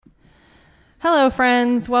Hello,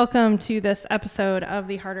 friends. Welcome to this episode of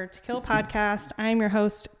the Harder to Kill podcast. I'm your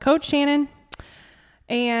host, Coach Shannon.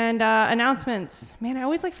 And announcements. Man, I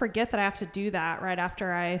always forget that I have to do that right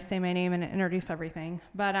after I say my name and introduce everything.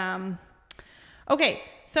 But okay,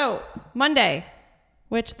 so Monday,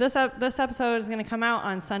 which this episode is going to come out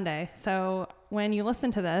on Sunday. So when you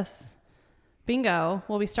listen to this, bingo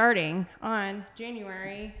will be starting on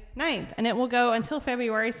January 9th, and it will go until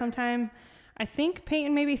February sometime. I think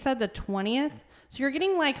Peyton maybe said the 20th. So you're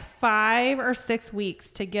getting 5 or 6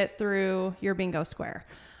 weeks to get through your bingo square.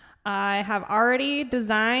 I have already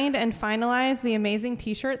designed and finalized the amazing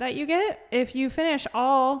t-shirt that you get if you finish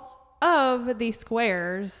all of the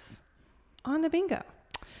squares on the bingo.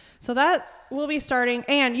 So that will be starting,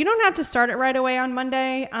 and you don't have to start it right away on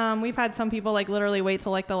Monday. We've had some people literally wait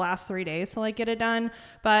till the last 3 days to get it done,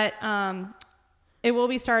 but it will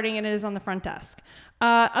be starting, and it is on the front desk.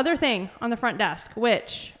 Other thing on the front desk,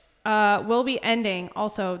 which will be ending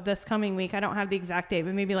also this coming week. I don't have the exact date,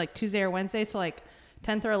 but maybe Tuesday or Wednesday. So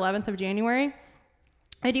 10th or 11th of January.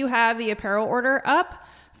 I do have the apparel order up.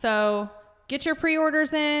 So get your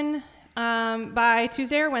pre-orders in by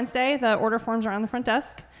Tuesday or Wednesday. The order forms are on the front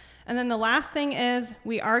desk. And then the last thing is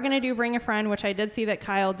we are going to do Bring a Friend, which I did see that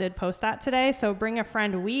Kyle did post that today. So Bring a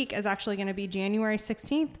Friend week is actually going to be January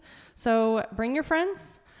 16th. So bring your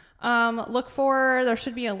friends. There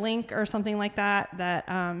should be a link or something like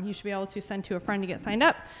that you should be able to send to a friend to get signed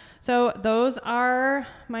up. So those are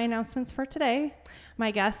my announcements for today.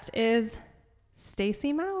 My guest is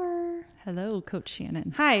Stacy Maurer. Hello, Coach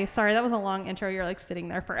Shannon. Hi. Sorry, that was a long intro. You're sitting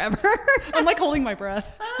there forever. I'm holding my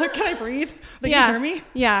breath. Can I breathe? Can you hear me?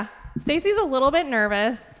 Yeah. Stacy's a little bit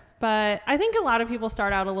nervous, but I think a lot of people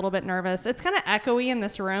start out a little bit nervous. It's kind of echoey in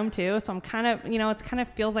this room too. So I'm kind of, it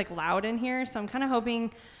feels loud in here. So I'm kind of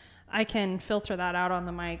hoping I can filter that out on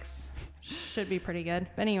the mics. Should be pretty good.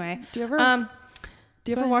 But anyway. Do you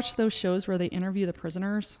ever watch those shows where they interview the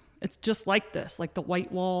prisoners? It's just like this, the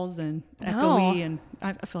white walls and echoey, and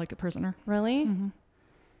I feel like a prisoner. Really? Mm-hmm.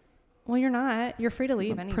 Well, you're not. You're free to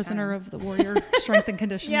leave anytime. Prisoner of the warrior, strength and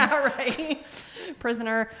conditioning. Yeah, right.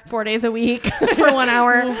 Prisoner 4 days a week for 1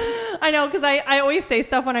 hour. I know, because I always say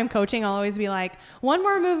stuff when I'm coaching. I'll always be like, one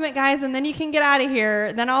more movement, guys, and then you can get out of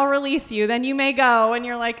here. Then I'll release you. Then you may go. And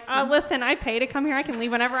you're like, listen, I pay to come here. I can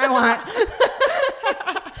leave whenever I want.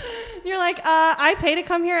 You're like, I pay to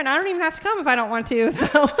come here, and I don't even have to come if I don't want to.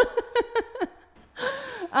 So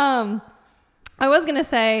I was going to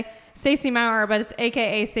say Stacy Maurer, but it's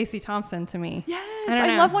AKA Stacy Thompson to me. Yes.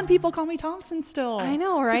 I love when people call me Thompson still. I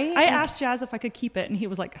know, right? I asked Jazz if I could keep it, and he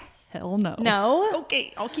was like, hell no. No?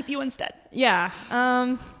 Okay, I'll keep you instead. Yeah.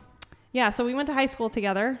 So we went to high school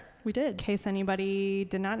together. We did. In case anybody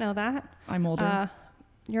did not know that. I'm older.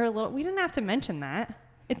 We didn't have to mention that.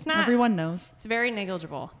 It's not. Everyone knows. It's very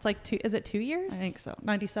negligible. It's is it 2 years? I think so.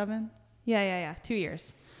 97? Yeah. 2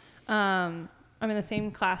 years. I'm in the same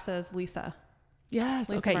class as Lisa. Yes.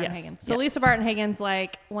 Lisa okay. Barton-Hagen. Yes. So Lisa Barton-Hagen's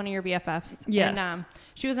one of your BFFs. Yes. And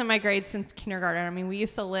she was in my grade since kindergarten. I mean, we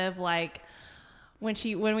used to live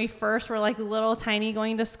when we first were little tiny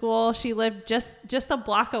going to school, she lived just a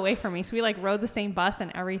block away from me. So we rode the same bus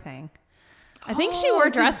and everything. I think she wore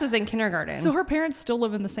dresses in kindergarten. So her parents still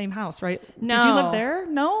live in the same house, right? No. Did you live there?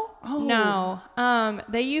 No? Oh. No.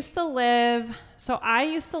 They used to live, so I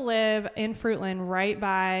used to live in Fruitland right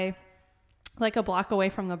by a block away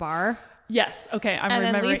from the bar. Yes. Okay. I'm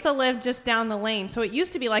remembering. And then Lisa lived just down the lane. So it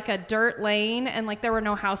used to be a dirt lane and there were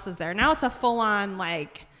no houses there. Now it's a full on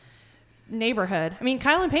neighborhood. I mean,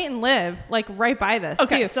 Kyle and Peyton live right by this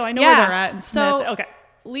okay, too. So I know where they're at. So okay.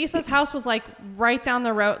 Lisa's house was right down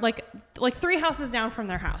the road, like 3 houses down from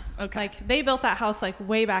their house. Okay. They built that house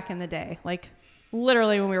way back in the day,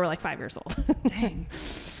 literally when we were 5 years old. Dang.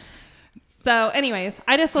 So anyways,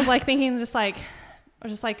 I just was thinking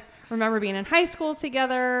remember being in high school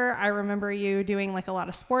together. I remember you doing a lot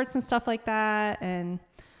of sports and stuff like that. And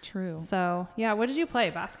true. So yeah. What did you play?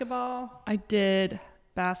 Basketball? I did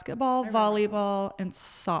basketball, volleyball, and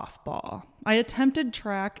softball. I attempted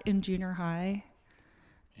track in junior high.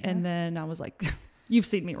 Yeah. And then I was like, you've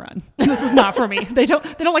seen me run. This is not for me. They don't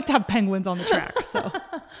like to have penguins on the track. So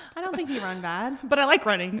I don't think you run bad, but I like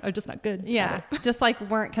running. I'm just not good. Yeah. Just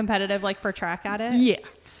weren't competitive for track at it. Yeah.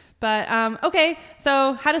 But, okay.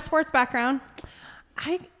 So had a sports background.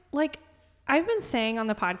 I've been saying on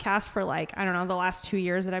the podcast for I don't know, the last 2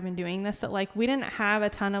 years that I've been doing this, that we didn't have a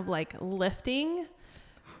ton of lifting,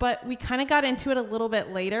 but we kind of got into it a little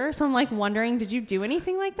bit later. So I'm wondering, did you do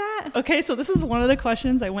anything like that? Okay. So this is one of the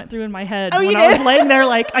questions I went through in my head when I was laying there,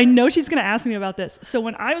 I know she's going to ask me about this. So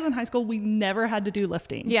when I was in high school, we never had to do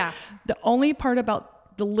lifting. Yeah. The only part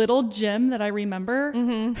about the little gym that I remember,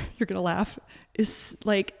 you're going to laugh, is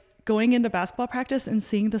like going into basketball practice and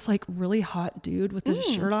seeing this like really hot dude with his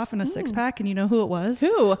shirt off and a six pack. And you know who it was?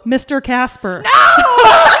 Who? Mr. Casper.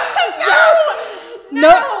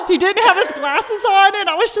 No, he didn't have his glasses on. And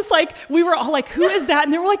I was just like, we were all like, who is that?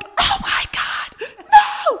 And they were like, oh my God,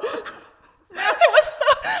 no. It was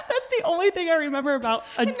that's the only thing I remember about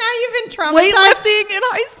and now you've been traumatized. weightlifting in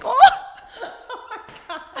high school. Oh my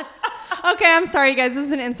God. Okay, I'm sorry, you guys. This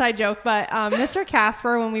is an inside joke, but Mr.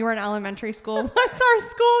 Casper, when we were in elementary school, was our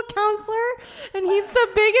school counselor, and he's the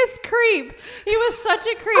biggest creep. He was such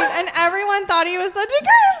a creep, and everyone thought he was such a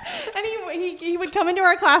creep. And he would come into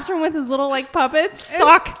our classroom with his little like puppets, a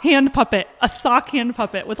sock hand puppet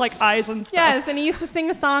with like eyes and stuff. Yes, and he used to sing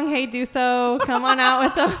the song "Hey Do So," come on out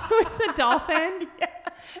with the dolphin. Yes.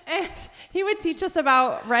 And he would teach us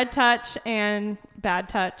about red touch and bad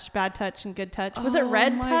touch and good touch. Was it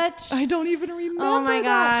red touch? I don't even remember. Oh my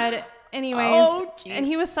that. God. Anyways, and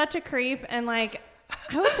he was such a creep, and like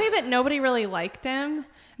I would say that nobody really liked him.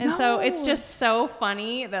 And so it's just so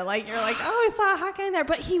funny that like you're like, oh, I saw a hot guy in there,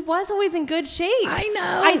 but he was always in good shape. I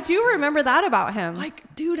know. I do remember that about him.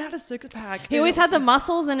 Like, dude had a six pack. He always had the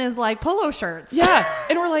muscles in his like polo shirts. Yeah.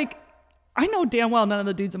 And we're like, I know damn well none of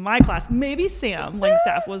the dudes in my class, maybe Sam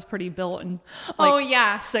Langstaff was pretty built and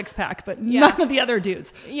like six pack, but none of the other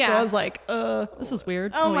dudes. Yeah. So I was like, this is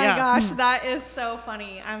weird. Oh my gosh, that is so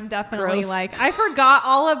funny. I'm definitely like, I forgot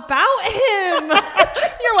all about him.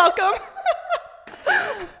 You're welcome.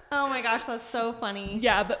 Oh my gosh, that's so funny.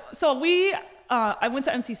 Yeah, but so I went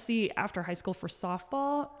to MCC after high school for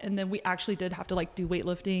softball, and then we actually did have to like do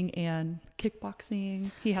weightlifting and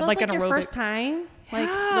kickboxing. He had like an aerobic. Your first time like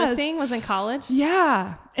lifting was in college?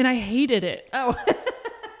 Yeah, and I hated it. Oh.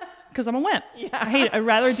 Because I'm a wimp. Yeah. I hate it. I'd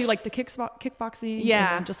rather do like the kickboxing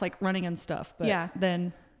and just like running and stuff. But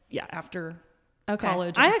then after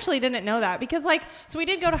college. I actually didn't know that because like, so we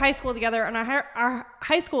did go to high school together, and our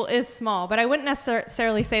high school is small, but I wouldn't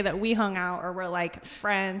necessarily say that we hung out or were like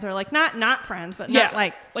friends or like not friends, but not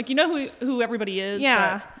like you know who everybody is.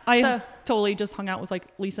 Yeah. I totally just hung out with like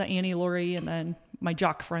Lisa, Annie, Lori, and then my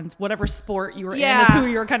jock friends, whatever sport you were in is who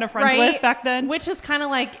you were kind of friends with back then. Which is kind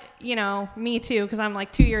of like, you know, me too, because I'm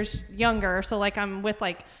like 2 years younger. So like I'm with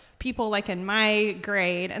like people like in my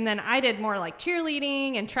grade, and then I did more like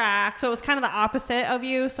cheerleading and track, so it was kind of the opposite of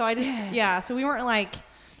you. So I just so we weren't like,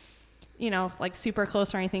 you know, like super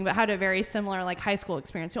close or anything, but had a very similar like high school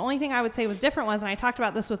experience. The only thing I would say was different was, and I talked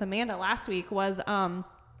about this with Amanda last week, was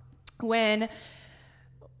when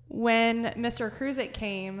Mr. Kruzik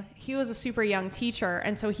came, he was a super young teacher,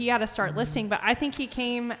 and so he had to start lifting, but I think he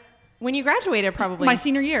came when you graduated, probably my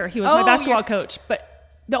senior year. He was my basketball coach, but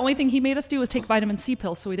the only thing he made us do was take vitamin C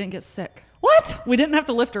pills so we didn't get sick. What? We didn't have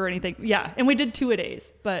to lift or anything. Yeah. And we did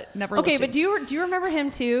 2-a-days, but never lifting. But do you remember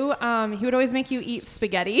him too? He would always make you eat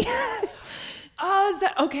spaghetti. Oh, is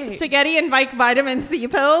that okay? Spaghetti and like vitamin C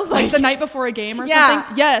pills. Like the night before a game or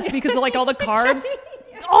something? Yes, because of like all the carbs.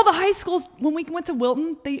 All the high schools, when we went to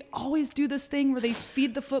Wilton, they always do this thing where they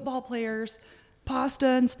feed the football players pasta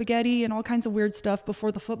and spaghetti and all kinds of weird stuff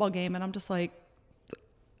before the football game. And I'm just like,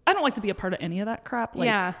 I don't like to be a part of any of that crap.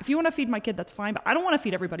 Like, if you want to feed my kid, that's fine, but I don't want to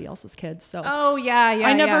feed everybody else's kids. So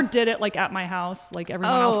I never did it like at my house, like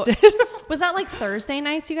everyone else did. Was that like Thursday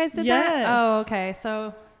nights you guys did that? Oh, okay.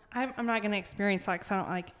 So I'm not going to experience that because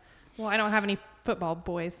I don't have any football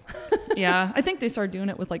boys. Yeah. I think they started doing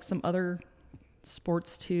it with like some other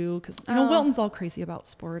sports too. Cause you know, Wilton's all crazy about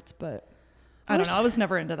sports, but I don't know. I was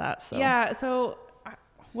never into that. So yeah. So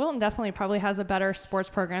Wilton definitely probably has a better sports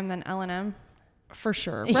program than L&M. For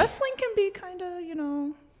sure. Wrestling can be kind of, you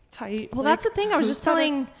know, tight. Well, that's the thing. I was just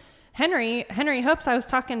telling Henry Hoops, I was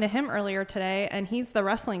talking to him earlier today, and he's the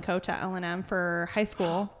wrestling coach at L&M for high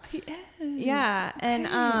school. He is. Yeah. Okay. And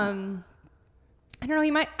I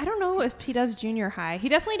don't know, I don't know if he does junior high. He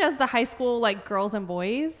definitely does the high school, like girls and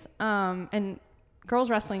boys. And girls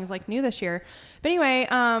wrestling is like new this year. But anyway,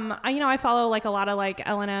 I follow like a lot of like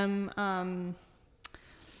L&M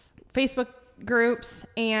Facebook groups,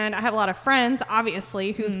 and I have a lot of friends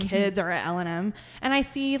obviously whose kids are at L&M, and I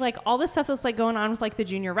see like all this stuff that's like going on with like the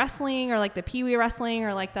junior wrestling or like the peewee wrestling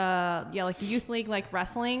or like the youth league like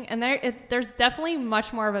wrestling, and there's definitely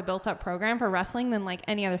much more of a built up program for wrestling than like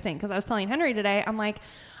any other thing. Because I was telling Henry today, I'm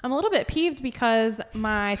a little bit peeved because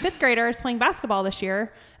my 5th grader is playing basketball this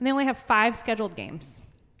year and they only have 5 scheduled games.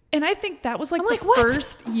 And I think that was like the what?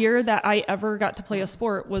 first year that I ever got to play a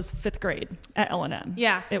sport was 5th grade at L&M.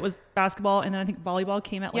 Yeah. It was basketball. And then I think volleyball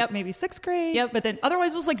came at like maybe 6th grade. Yep. But then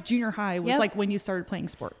otherwise it was like junior high was like when you started playing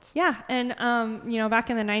sports. Yeah. And, you know, back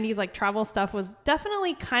in the 90s, like travel stuff was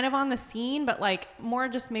definitely kind of on the scene, but like more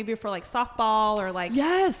just maybe for like softball or like.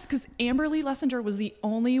 Yes. Because Amberly Lessinger was the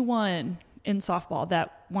only one in softball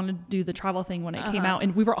that wanted to do the travel thing when it came out,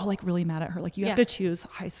 and we were all like really mad at her, like you have to choose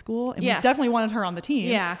high school, and we definitely wanted her on the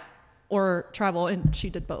team or travel, and she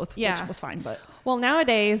did both, which was fine. But well,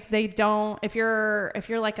 nowadays they don't, if you're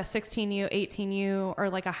like a 16U 18U or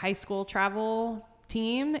like a high school travel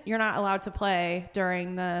team, you're not allowed to play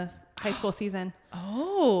during the high school season.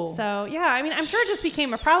 So yeah, I mean, I'm sure it just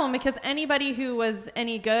became a problem because anybody who was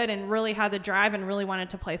any good and really had the drive and really wanted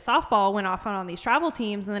to play softball went off on these travel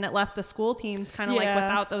teams, and then it left the school teams kind of like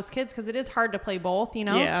without those kids, because it is hard to play both, you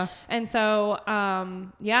know. And so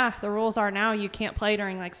the rules are now you can't play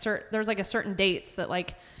during like there's like a certain dates that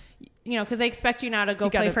like, you know, because they expect you now to go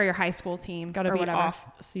play for your high school team. Got to be whatever. off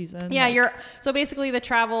season. Yeah, like, so basically the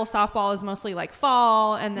travel softball is mostly like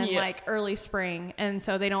fall and then like early spring, and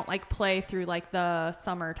so they don't like play through like the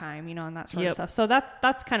summertime, you know, and that sort of stuff. So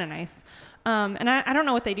that's kind of nice. And I don't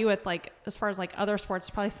know what they do with like as far as like other sports,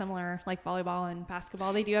 probably similar like volleyball and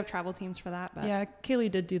basketball. They do have travel teams for that. But yeah, Kaylee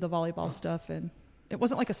did do the volleyball stuff, and it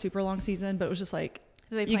wasn't like a super long season, but it was just like.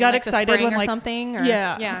 You got like excited when like something or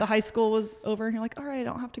the high school was over and you're like, all right, I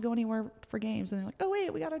don't have to go anywhere for games, and they're like, oh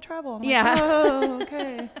wait, we got to travel, and I'm like, oh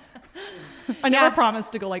okay. I never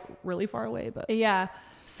promised to go like really far away, but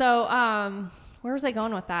so where was I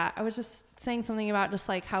going with that? I was just saying something about just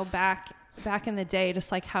like how back in the day,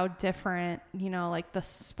 just like how different, you know, like the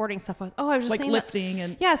sporting stuff was. I was just like saying lifting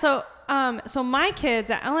and so my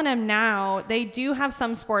kids at L&M now, they do have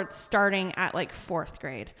some sports starting at like 4th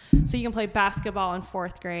grade. So you can play basketball in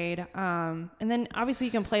 4th grade. And then obviously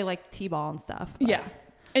you can play like t-ball and stuff. Yeah.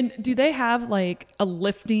 And do they have like a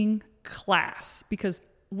lifting class? Because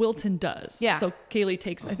Wilton does. Yeah. So Kaylee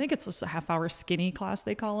takes, I think it's just a half-hour skinny class,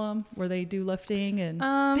 they call them, where they do lifting and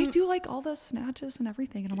they do like all the snatches and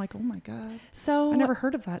everything. And I'm like, oh my God. So I never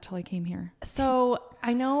heard of that till I came here. So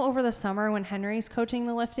I know over the summer when Henry's coaching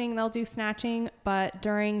the lifting, they'll do snatching, but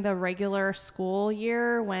during the regular school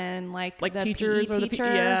year when like the teachers PE or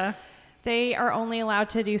teacher, they are only allowed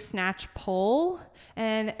to do snatch pull.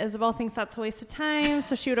 And Isabel thinks that's a waste of time.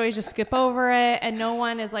 So she would always just skip over it. And no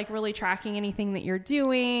one is like really tracking anything that you're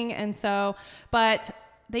doing. And so, but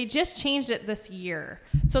they just changed it this year.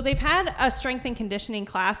 So they've had a strength and conditioning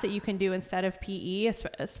class that you can do instead of PE,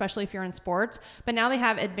 especially if you're in sports. But now they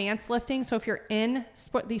have advanced lifting. So if you're in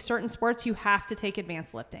these certain sports, you have to take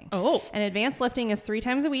advanced lifting. And advanced lifting is 3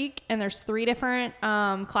 times a week. And there's 3 different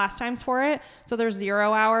class times for it. So there's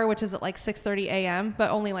 0 hour, which is at like 6:30 a.m.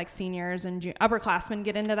 But only like seniors and upperclassmen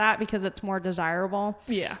get into that because it's more desirable.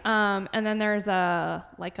 Yeah. And then there's a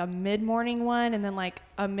mid-morning one and then like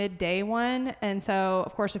a midday one. And so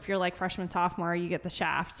of course if you're like freshman, sophomore, you get the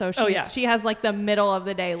shaft. So she has like the middle of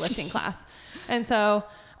the day lifting class. And so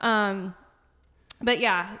but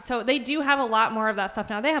yeah, so they do have a lot more of that stuff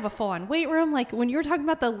now. They have a full-on weight room. Like when you were talking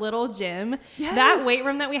about the little gym, that weight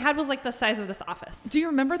room that we had was like the size of this office. Do you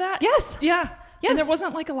remember that? Yes. Yeah. Yes. And there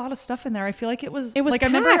wasn't like a lot of stuff in there. I feel like it was like packed. I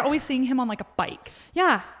remember always seeing him on like a bike.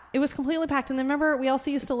 Yeah. It was completely packed. And then remember, we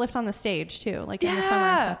also used to lift on the stage too, like in the summer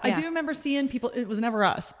and stuff. I do remember seeing people. It was never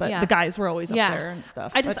us, but the guys were always up there and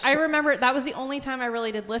stuff. I remember that was the only time I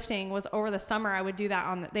really did lifting was over the summer. I would do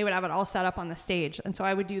that they would have it all set up on the stage. And so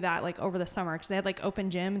I would do that like over the summer because they had like open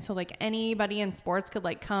gym. And so like anybody in sports could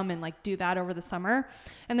like come and like do that over the summer.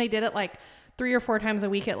 And they did it like 3 or 4 times a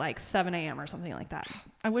week at like 7 a.m. or something like that.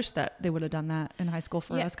 I wish that they would have done that in high school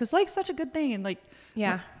for us. Cause like such a good thing. And like,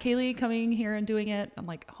 Kaylee coming here and doing it. I'm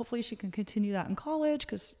like, hopefully she can continue that in college.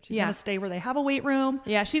 Cause she's going to stay where they have a weight room.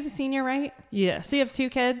 Yeah. She's a senior, right? Yes. So you have 2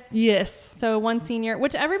 kids? Yes. So 1 senior,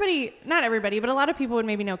 which not everybody, but a lot of people would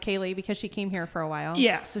maybe know Kaylee because she came here for a while.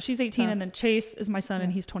 Yeah. So she's 18 and then Chase is my son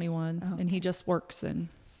and he's 21 and he just works and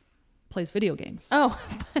plays video games. Oh,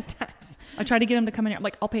 fun times. I try to get him to come in here. I'm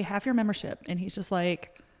like, I'll pay half your membership. And he's just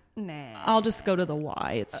like, nah, I'll just go to the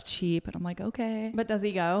Y. It's cheap. And I'm like, okay. But does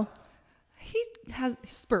he go? He has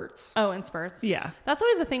spurts. Oh, in spurts. Yeah. That's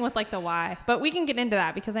always the thing with like the Y, but we can get into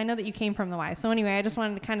that because I know that you came from the Y. So anyway, I just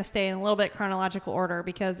wanted to kind of stay in a little bit chronological order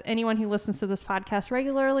because anyone who listens to this podcast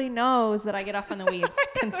regularly knows that I get off in the weeds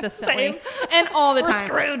consistently and all the time.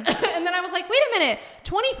 We're screwed. And then I was like, wait a minute,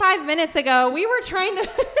 25 minutes ago, we were trying to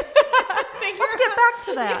Let's get back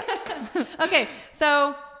to that. Okay.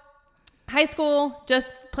 So high school,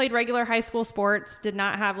 just played regular high school sports, did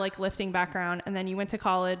not have like lifting background. And then you went to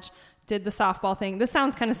college, did the softball thing. This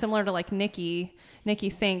sounds kind of similar to like Nikki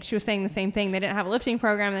Sink. She was saying the same thing. They didn't have a lifting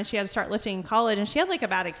program, and then she had to start lifting in college, and she had like a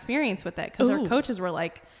bad experience with it because her coaches were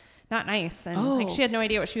like not nice, and like she had no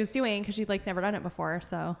idea what she was doing because she'd like never done it before.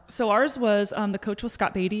 So ours was the coach was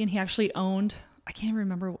Scott Beatty, and he actually owned, I can't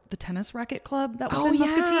remember, the tennis racket club that was in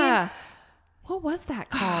Muscatine. What was that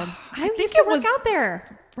called? I used to work out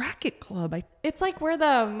there. Racket club. It's like where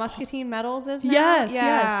the Muscatine Metals is now.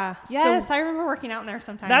 Yes. So, I remember working out in there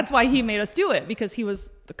sometimes. That's why he made us do it, because he was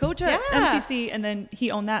the coach at MCC, and then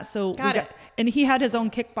he owned that. So and he had his own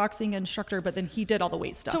kickboxing instructor, but then he did all the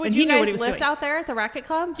weight stuff. So and he knew what guys he was lift doing. out there at the racket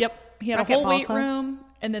club? Yep. He had a whole weight room,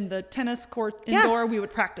 and then the tennis court indoor. We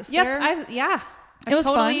would practice there. I was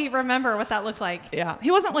totally fun. remember what that looked like. Yeah.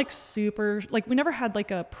 He wasn't like super, like we never had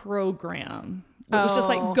like a program. It was just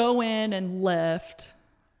like go in and lift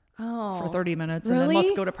for 30 minutes and then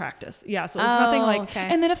let's go to practice. Yeah. So it was nothing like, okay.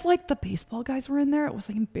 And then if like the baseball guys were in there, it was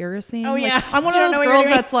like embarrassing. Oh, like, yeah. I'm one of those girls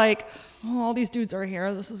that's like, oh, all these dudes are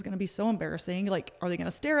here. This is going to be so embarrassing. Like, are they going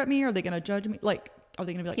to stare at me? Are they going to judge me? Like, are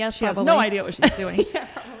they going to be like, yes, she has no idea what she's doing.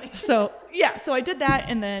 Probably. So I did that.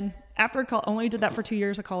 And then after only did that for 2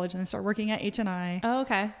 years of college, and I started working at H&I. Oh,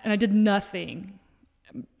 okay. And I did nothing.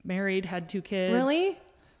 Married, had 2 kids. Really?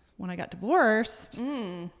 When I got divorced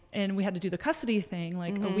and we had to do the custody thing,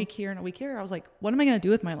 like a week here and a week here, I was like, what am I going to do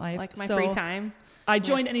with my life? Like my free time? I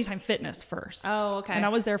joined Anytime Fitness first. Oh, okay. And I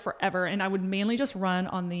was there forever, and I would mainly just run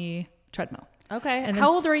on the treadmill. Okay. And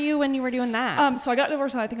how old were you when you were doing that? So I got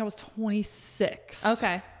divorced when I think I was 26.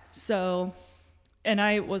 Okay. So, and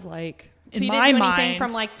I was like, so you didn't do anything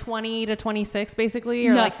from like 20 to 26 basically,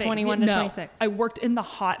 or like 21 to 26? I worked in the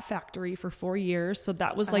hot factory for 4 years. So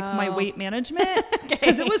that was like my weight management,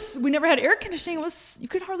 because we never had air conditioning. You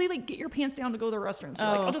could hardly like get your pants down to go to the restroom. So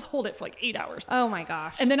like, I'll just hold it for like 8 hours. Oh my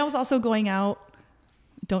gosh. And then I was also going out,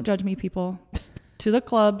 don't judge me people, to the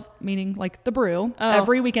clubs, meaning like the Brew,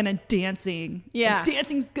 every weekend, and dancing. Yeah. And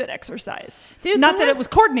dancing's good exercise. Dude, not that it was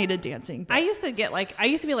coordinated dancing. I used to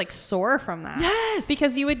be like sore from that. Yes.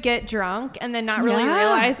 Because you would get drunk and then not really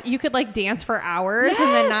realize you could like dance for hours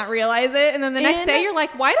and then not realize it. And then the next day you're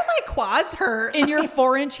like, why do my quads hurt? In your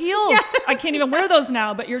 4-inch heels. Yes. I can't even wear those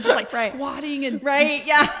now, but you're just like squatting and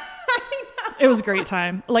Yeah. It was a great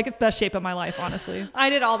time. Like the best shape of my life, honestly.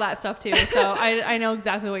 I did all that stuff too. So I know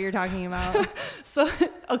exactly what you're talking about. So,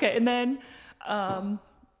 okay. And then,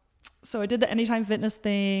 so I did the Anytime Fitness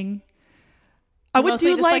thing. I would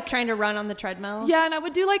do just like trying to run on the treadmill. Yeah. And I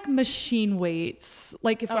would do like machine weights.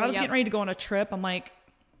 Like if I was getting ready to go on a trip, I'm like,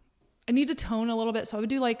 I need to tone a little bit. So I would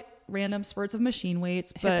do like random spurts of machine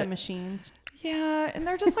weights, but the machines. Yeah. And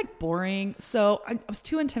they're just like boring. So I was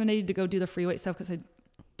too intimidated to go do the free weight stuff, because I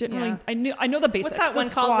didn't really, I know the basics. What's that one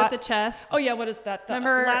called with the chest? Oh yeah. What is that? The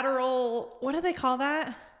Remember lateral. What do they call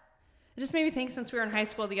that? It just made me think, since we were in high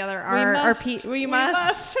school together, we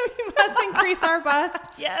must increase our bust.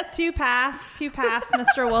 Yes. To pass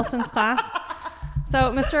Mr. Wilson's class.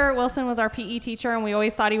 So Mr. Wilson was our PE teacher, and we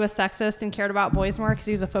always thought he was sexist and cared about boys more because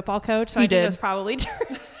he was a football coach. So I think it was probably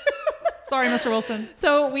true. Sorry, Mr. Wilson.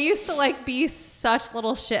 So we used to like be such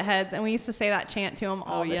little shitheads, and we used to say that chant to him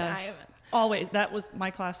all the time. Always. That was my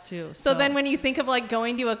class too. So then when you think of like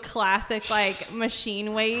going to a classic like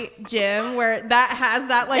machine weight gym where that has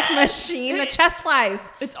that like machine, the chest flies.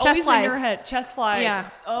 It's always in your head. Chest flies. Yeah.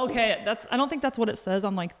 Okay. I don't think that's what it says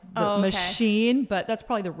on like the machine, but that's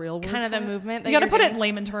probably the real word. Kind of the movement. You got to put it in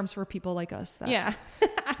layman terms for people like us.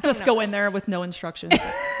 Just go in there with no instructions.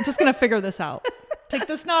 I'm just going to figure this out. Take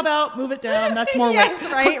the knob out, move it down. That's more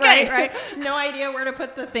weight. Right. No idea where to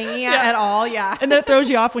put the thingy at all. Yeah. And then it throws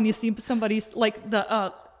you off when you see somebody's like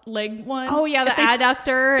the leg one. Oh yeah, the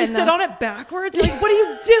adductor. They sit on it backwards. You're like, what are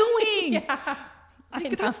you doing?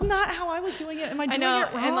 Like, that's not how I was doing it. Am I doing it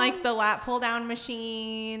wrong? And like the lat pull down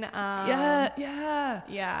machine. Yeah.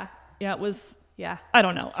 It was. Yeah. I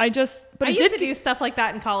don't know. I used to do stuff like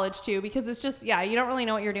that in college too, because it's just, you don't really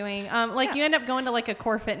know what you're doing. You end up going to like a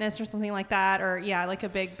Core Fitness or something like that, or like a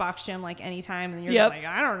big box gym, like anytime. And you're just like,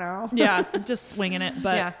 I don't know. Just winging it.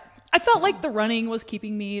 But I felt like the running was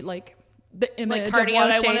keeping me like the image like of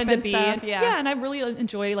what I wanted to be. Stuff, and I really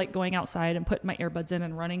enjoy like going outside and putting my earbuds in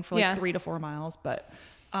and running for like 3 to 4 miles. But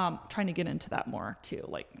trying to get into that more too.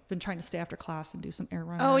 Like been trying to stay after class and do some air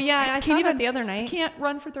running. Oh yeah, I saw that the other night. I can't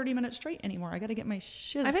run for 30 minutes straight anymore. I got to get my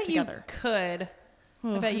shiz together. You could.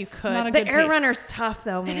 I bet you could. Not a the good air pace. Runner's tough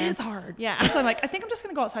though, man. It is hard. Yeah. So I'm like, I think I'm just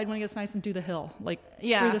gonna go outside when it gets nice and do the hill. Like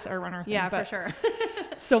screw this air runner thing. Yeah, for sure.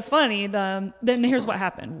 So funny. Then here's what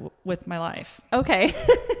happened with my life. Okay.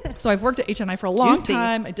 So I've worked at H&I for a long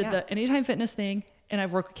time. I did the Anytime Fitness thing, and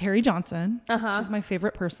I've worked with Carrie Johnson, which is my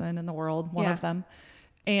favorite person in the world, one of them.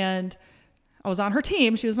 And I was on her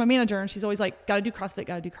team. She was my manager, and she's always like, "Got to do CrossFit.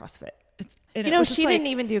 Got to do CrossFit." She didn't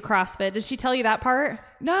even do CrossFit. Did she tell you that part?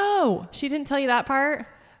 No, she didn't tell you that part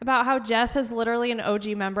about how Jeff is literally an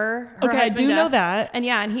OG member. Okay, I do know that.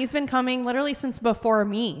 And he's been coming literally since before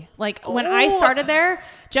me. Like when I started there,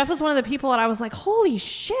 Jeff was one of the people that I was like, holy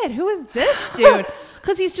shit, who is this dude?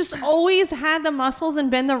 Because he's just always had the muscles and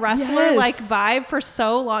been the wrestler like vibe for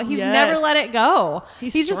so long. He's never let it go.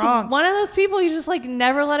 He's just one of those people. You just like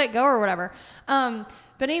never let it go or whatever.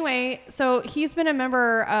 But anyway, so he's been a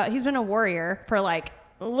member. He's been a warrior for like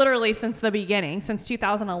literally since the beginning, since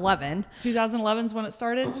 2011. 2011 is when it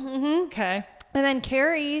started. Mm-hmm. Okay. And then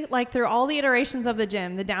Carrie, like through all the iterations of the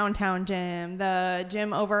gym, the downtown gym, the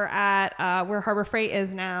gym over at where Harbor Freight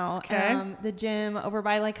is now, the gym over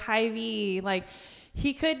by like Hy-Vee, like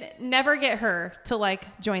he could never get her to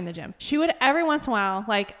like join the gym. She would every once in a while,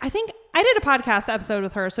 like I think I did a podcast episode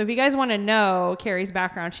with her. So if you guys want to know Carrie's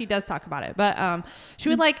background, she does talk about it. But she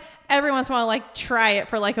would like every once in a while like try it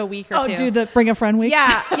for like a week or two. Do the bring a friend week.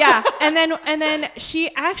 Yeah. and then she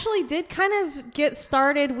actually did kind of get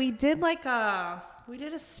started. We did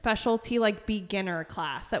a specialty like beginner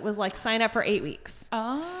class that was like sign up for 8 weeks.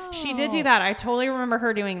 Oh. She did do that. I totally remember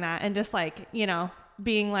her doing that and just like,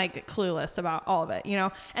 being like clueless about all of it,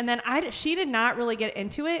 and then she did not really get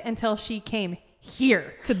into it until she came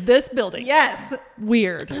here to this building. Yes.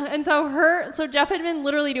 Weird. And so Jeff had been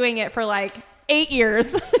literally doing it for like 8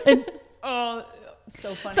 years. And, so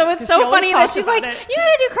funny. So it's so funny that she's like, you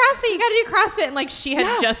gotta do CrossFit. You gotta do CrossFit. And like she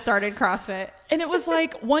had just started CrossFit. And it was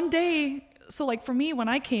like one day. So like for me, when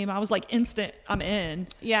I came, I was like instant, I'm in.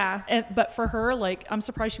 Yeah. But for her, like, I'm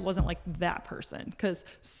surprised she wasn't like that person.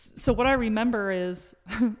 So what I remember is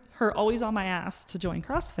her always on my ass to join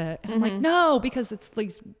CrossFit. And I'm like, no, because it's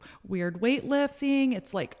like weird weightlifting.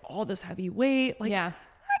 It's like all this heavy weight. Like, I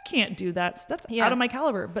can't do that. That's out of my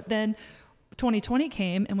caliber. But then 2020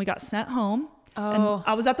 came and we got sent home. Oh. And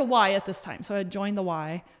I was at the Y at this time. So I had joined the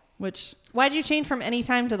Y, which. Why'd you change from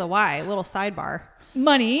Anytime to the Y? A little sidebar.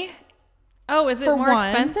 Money. Oh, is it more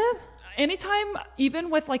expensive? Anytime, even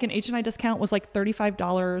with like an H&I discount, was like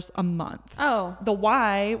 $35 a month. Oh. The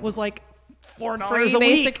Y was like $4 free, a week.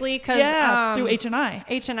 Basically, because through H&I.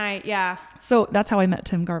 H&I, yeah. So that's how I met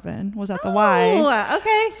Tim Garvin, was at the Y. Oh,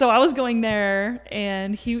 okay. So I was going there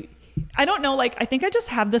and I don't know, like, I think I just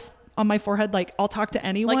have this on my forehead, like, I'll talk to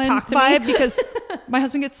anyone like, talk to vibe me. Because my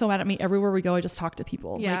husband gets so mad at me everywhere we go. I just talk to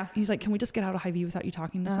people. Yeah. Like, he's like, can we just get out of Hy-Vee without you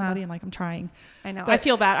talking to somebody? I'm like, I'm trying. I know. But I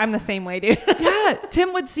feel bad. I'm the same way, dude. Yeah.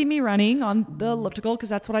 Tim would see me running on the elliptical because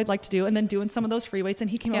that's what I'd like to do. And then doing some of those free weights. And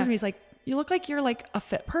he came over to me. He's like, you look like you're like a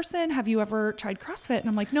fit person. Have you ever tried CrossFit? And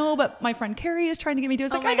I'm like, no, but my friend Carrie is trying to get me to do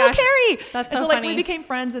it. I was like, I know Carrie. That's so funny. like we became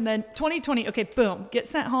friends. And then 2020, okay, boom, get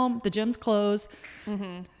sent home. The gym's closed.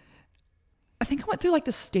 Mm-hmm. I think I went through like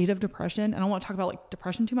the state of depression, and I don't want to talk about like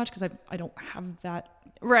depression too much because I don't have that.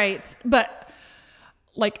 Right. But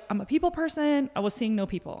like, I'm a people person. I was seeing no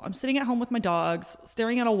people. I'm sitting at home with my dogs,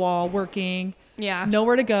 staring at a wall, working. Yeah.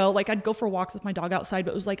 Nowhere to go. Like, I'd go for walks with my dog outside,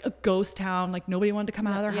 but it was like a ghost town. Like, nobody wanted to come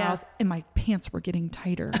out of their house, and my pants were getting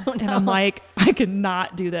tighter. Oh, no. And I'm like, I could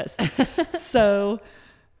not do this. So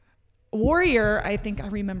Warrior, I think I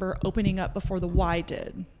remember opening up before the Y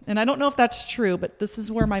did. And I don't know if that's true, but this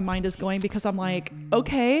is where my mind is going because I'm like,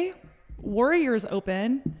 okay, Warrior's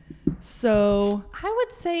open. So I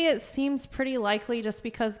would say it seems pretty likely just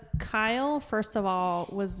because Kyle, first of all,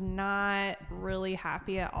 was not really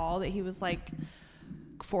happy at all that he was like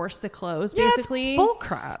forced to close, basically. It's bull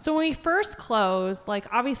crap. So when we first closed, like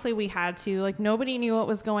obviously we had to, like nobody knew what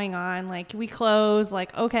was going on. Like we closed,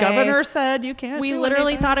 like okay. Governor said you can't. We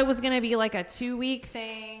literally thought it was going to be like a 2-week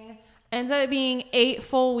thing. Ends up being 8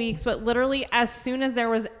 full weeks, but literally as soon as there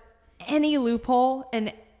was any loophole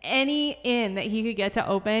and any in that he could get to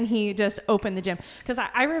open, he just opened the gym. Because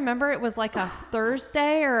I remember it was like a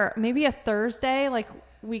Thursday or maybe a Thursday, like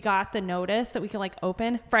we got the notice that we could like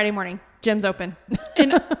open Friday morning. Gym's open.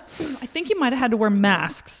 And I think you might have had to wear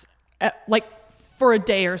masks like for a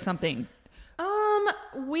day or something.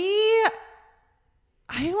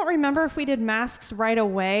 I don't remember if we did masks right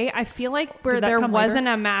away. I feel like there wasn't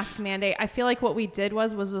a mask mandate. I feel like what we did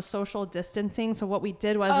was the social distancing. So what we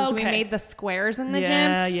did was we made the squares in the gym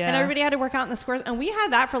and everybody had to work out in the squares. And we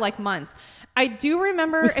had that for like months. I do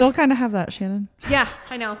remember. We still kind of have that, Shannon. Yeah,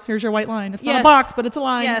 I know. Here's your white line. It's not a box, but it's a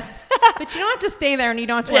line. Yes. But you don't have to stay there and you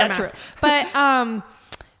don't have to wear a mask. True. But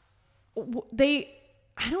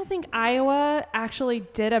I don't think Iowa actually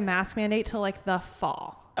did a mask mandate till like the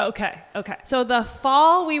fall. Okay. So the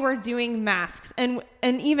fall we were doing masks and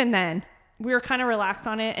even then we were kind of relaxed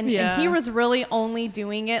on it. And he was really only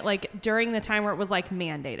doing it like during the time where it was like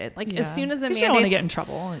mandated. Like as soon as the mandates, you don't want to get in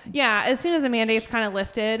trouble. Yeah. As soon as the mandates kind of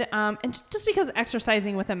lifted. And just because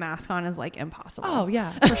exercising with a mask on is like impossible. Oh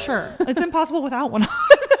yeah, for sure. It's impossible without one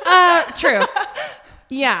on. True.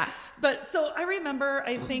 Yeah. But so I remember,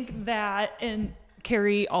 I think that, and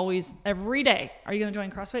Carrie always, every day, are you going to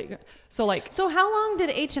join CrossFit? So how long did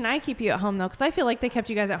H&I keep you at home though? Cause I feel like they kept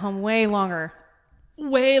you guys at home way longer.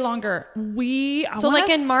 Way longer.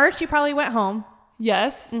 In March, you probably went home.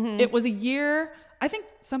 Yes. Mm-hmm. It was a year. I think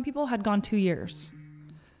some people had gone 2 years.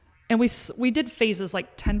 And we did phases,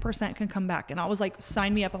 like 10% can come back. And I was like,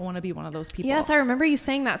 sign me up. I want to be one of those people. Yes, I remember you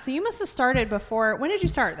saying that. So you must have started before. When did you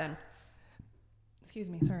start then? Excuse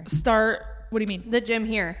me. Sorry. What do you mean? The gym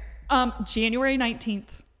here. January 19th,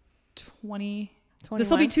 2020. This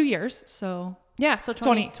will be 2 years. So yeah. So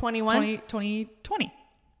 2021. 2020.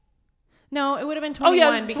 No, it would have been 21.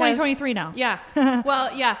 Oh yeah, it's 2023 now. Yeah.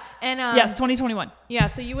 Well, yeah. And yes, 2021. Yeah.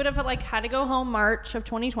 So you would have like had to go home March of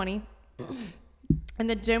 2020. And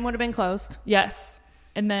the gym would have been closed. Yes.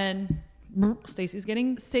 And then Stacy's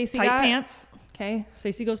getting tight pants. Okay.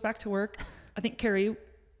 Stacy goes back to work. I think Carrie.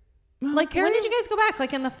 When did you guys go back?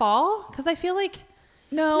 Like in the fall? Because I feel like.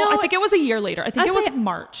 No, I think it was a year later. I think it was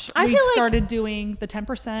March. We started doing the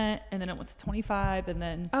 10% and then it was 25 and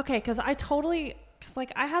then. Okay. Because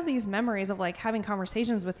like I have these memories of like having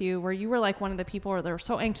conversations with you where you were like one of the people that were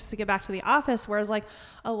so anxious to get back to the office. Whereas like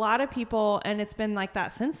a lot of people, and it's been like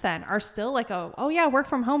that since then, are still like, oh yeah, work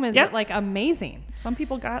from home is like amazing. Some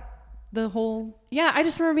people got the whole. Yeah. I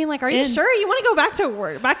just remember being like, are you sure you want to go back to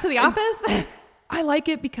work, back to the office? I like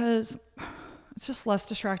it because it's just less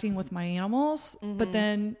distracting with my animals. Mm-hmm. But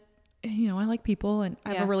then, I like people and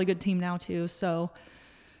I have a really good team now too. So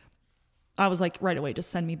I was like, right away, just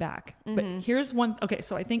send me back. Mm-hmm. But here's one. Okay.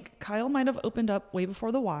 So I think Kyle might have opened up way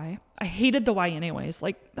before the Y. I hated the Y anyways.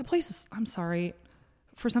 Like that place is, I'm sorry.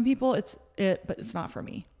 For some people but it's not for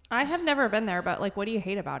me. I have never been there, but like, what do you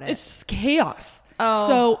hate about it? It's just chaos. Oh.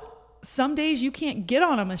 So some days you can't get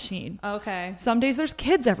on a machine. Okay. Some days there's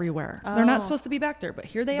kids everywhere. Oh. They're not supposed to be back there, but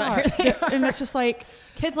here they are. And it's just like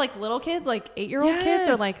kids, like little kids, like 8-year-old kids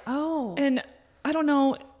are like, oh. And I don't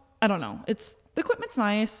know. The equipment's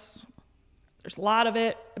nice. There's a lot of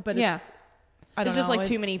it, but I don't know. It's just like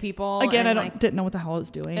too many people. Again, I didn't know what the hell I was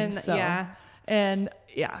doing. So I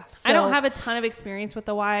don't have a ton of experience with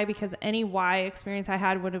the Y because any Y experience I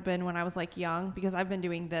had would have been when I was like young because I've been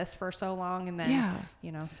doing this for so long and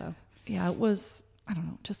then, so. Yeah, it was, I don't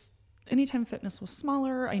know, just Anytime Fitness was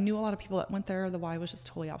smaller. I knew a lot of people that went there. The Y was just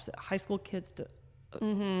totally opposite. High school kids, I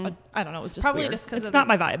don't know. It was just probably weird. Just because it's not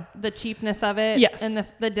my vibe. The cheapness of it. Yes. And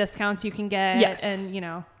the discounts you can get. Yes. And,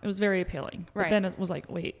 it was very appealing. Right. But then it was like,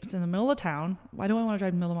 wait, it's in the middle of town. Why do I want to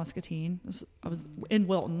drive to the middle of Muscatine? I was in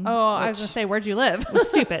Wilton. Oh, I was going to say, where'd you live? It was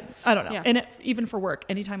stupid. I don't know. Yeah. And even for work,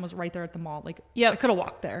 Anytime was right there at the mall. Like, I could have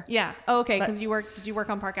walked there. Yeah. Oh, okay. Because did you work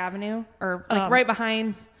on Park Avenue? Or like right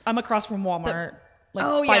behind? I'm across from Walmart. By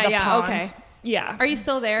the pond. Okay. Yeah. Are you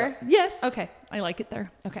still there? So, yes. Okay. I like it there.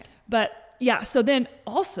 Okay. But yeah, so then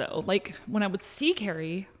also like when I would see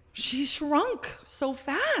Carrie, she shrunk so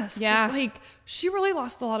fast. Yeah. Like she really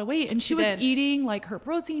lost a lot of weight and she was eating like her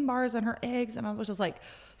protein bars and her eggs. And I was just like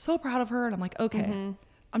so proud of her. And I'm like, okay,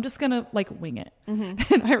 I'm just going to like wing it.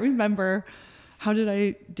 Mm-hmm. And I remember, how did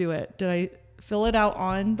I do it? Did I fill it out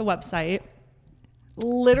on the website?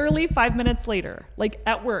 Literally 5 minutes later, like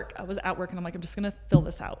at work, I was at work and I'm like, I'm just going to fill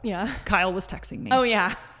this out. Yeah. Kyle was texting me. Oh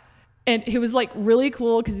yeah. And he was like really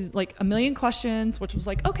cool because he's like a million questions, which was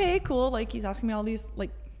like, okay, cool. Like he's asking me all these like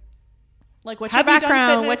what's your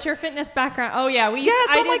background? What's your fitness background? Oh yeah.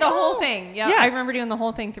 I did the whole thing. Yeah. I remember doing the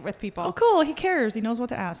whole thing with people. Oh, cool. He cares. He knows what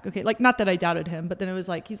to ask. Okay. Like not that I doubted him, but then it was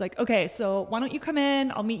like, he's like, okay, so why don't you come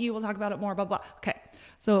in? I'll meet you. We'll talk about it more, blah, blah. Okay.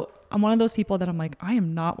 So I'm one of those people that I'm like, I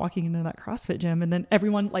am not walking into that CrossFit gym. And then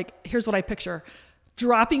everyone like, here's what I picture: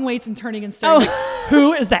 dropping weights and turning and staring. Like,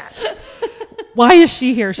 who is that? Why is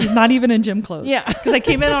she here? She's not even in gym clothes. Yeah. Because I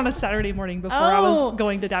came in on a Saturday morning before I was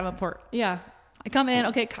going to Davenport. Yeah. I come in,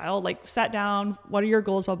 okay, Kyle, like sat down. What are your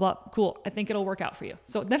goals? Blah, blah. Cool. I think it'll work out for you.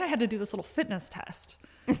 So then I had to do this little fitness test.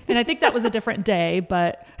 And I think that was a different day,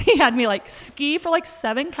 but he had me like ski for like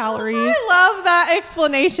 7 calories. I love that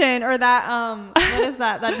explanation or that, what is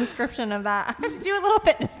that description of that? Just do a little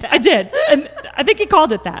fitness test. I did. And I think he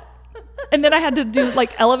called it that. And then I had to do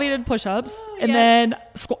like elevated push-ups and then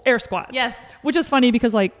air squats. Yes. Which is funny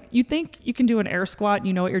because like you think you can do an air squat and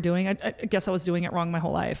you know what you're doing. I guess I was doing it wrong my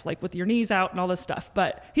whole life, like with your knees out and all this stuff.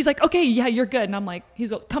 But he's like, okay, yeah, you're good. And I'm like, he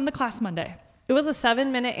goes, come to class Monday. It was a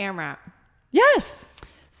 7-minute AMRAP. Yes.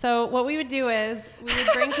 So what we would do is we would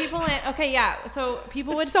bring people in. Okay, yeah. So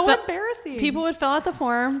people would embarrassing. People would fill out the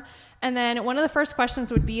form, and then one of the first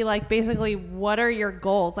questions would be like, basically, what are your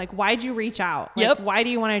goals? Like, why'd you reach out? Like, why do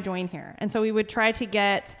you want to join here? And so we would try to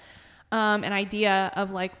get an idea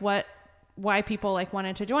of like why people like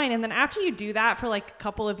wanted to join. And then after you do that for like a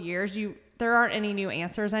couple of years, there aren't any new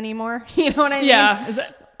answers anymore. You know what I mean? Yeah.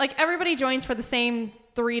 Like everybody joins for the same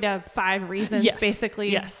 3 to 5 reasons, basically.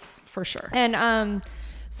 Yes, for sure. And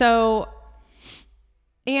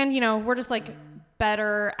we're just like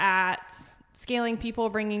better at scaling people,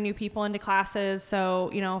 bringing new people into classes.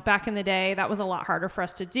 So, back in the day, that was a lot harder for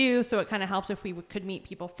us to do. So it kind of helps if we could meet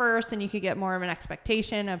people first and you could get more of an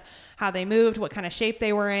expectation of how they moved, what kind of shape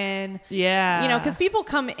they were in. Yeah. Because people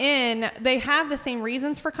come in, they have the same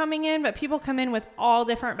reasons for coming in, but people come in with all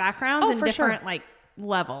different backgrounds and different like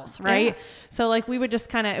levels, right? Yeah. So like we would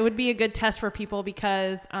just it would be a good test for people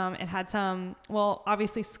because it had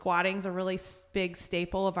obviously squatting's a really big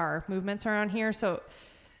staple of our movements around here. So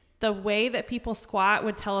the way that people squat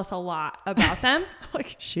would tell us a lot about them.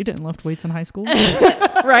 Like, she didn't lift weights in high school.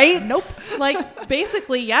 Right? Nope. Like,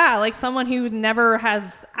 basically, yeah. Like someone who never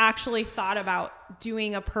has actually thought about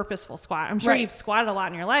doing a purposeful squat. I'm sure you've squatted a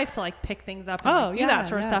lot in your life to like pick things up and do that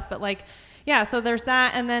sort of stuff. But like, yeah, so there's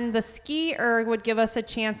that. And then the ski erg would give us a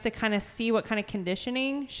chance to kind of see what kind of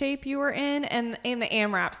conditioning shape you were in and the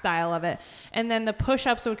AMRAP style of it. And then the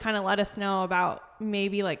push-ups would kind of let us know about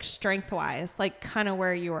maybe like strength wise, like kind of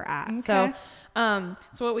where you were at. Okay.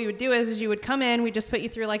 So what we would do is you would come in, we just put you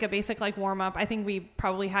through like a basic like warm up. I think we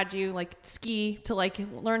probably had you like ski to like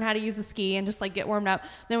learn how to use the ski and just like get warmed up.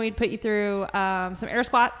 Then we'd put you through some air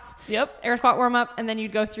squats. Yep. Air squat warm up. And then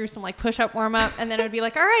you'd go through some like push up warm up. And then it would be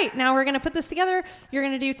like, all right, now we're going to put this together. You're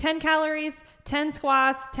going to do 10 calories, 10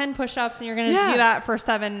 squats, 10 push-ups, and you're going to just do that for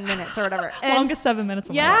 7 minutes or whatever. And longest 7 minutes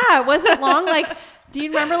of my life. Yeah. Was it long? Like, do you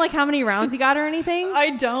remember like how many rounds you got or anything?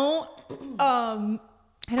 I don't.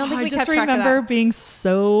 I don't think we just kept track of remember that. being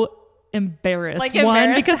so embarrassed. Like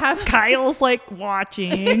One, because Kyle's like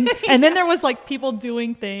watching, and then there was like people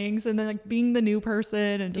doing things, and then like being the new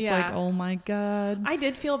person, and just like, oh my god. I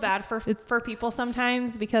did feel bad for people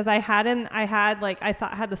sometimes because I had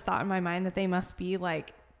this thought in my mind that they must be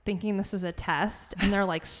like thinking this is a test, and they're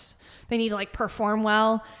like they need to like perform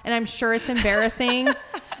well, and I'm sure it's embarrassing.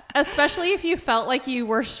 Especially if you felt like you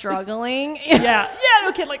were struggling. Yeah,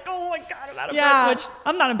 no kid, like, oh my god, I'm out of breath. Which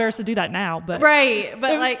I'm not embarrassed to do that now, but right.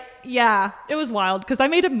 But it was wild because I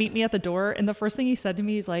made him meet me at the door, and the first thing he said to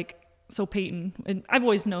me is like, "So Peyton," and I've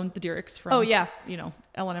always known the Derek's from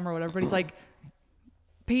L&M or whatever, but he's like,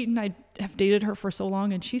 Peyton, I have dated her for so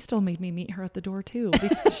long, and she still made me meet her at the door too.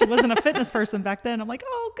 Because she wasn't a fitness person back then. I'm like,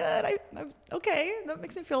 oh, good. I'm okay. That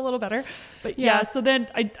makes me feel a little better. But so then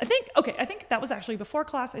I think that was actually before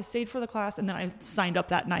class. I stayed for the class, and then I signed up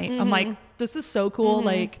that night. I'm like, this is so cool. Mm-hmm.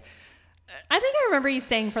 Like, I think I remember you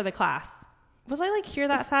staying for the class. Was I like here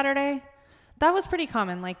that Saturday? That was pretty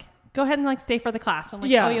common. Like, go ahead and like stay for the class. I'm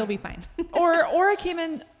like, oh, you'll be fine. or I came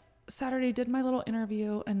in Saturday, did my little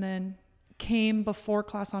interview, and then came before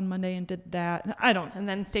class on Monday and did that. And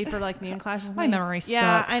then stayed for like noon classes. My memory sucks.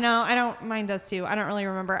 Yeah, I know. Mine does too. I don't really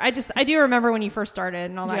remember. I do remember when you first started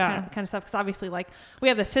and all that kind of stuff. Cause obviously like we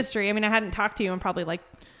have this history. I mean, I hadn't talked to you in probably like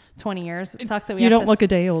 20 years. It sucks that we you don't look a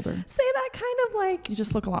day older. Say that kind of like, you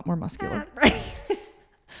just look a lot more muscular. Right.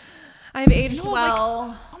 I've aged well.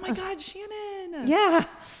 Like, oh my God, Shannon. Yeah.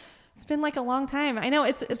 It's been like a long time. I know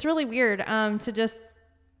it's really weird to just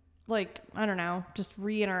like, I don't know, just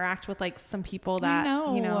re-interact with like some people that,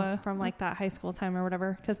 from like that high school time or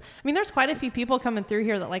whatever. Cause I mean, there's quite a few people coming through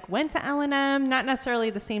here that like went to L&M, not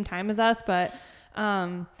necessarily the same time as us, but,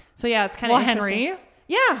 so yeah, it's kind of interesting. Henry.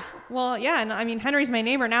 Yeah. Well, yeah. And I mean, Henry's my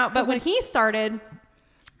neighbor now, but when he started,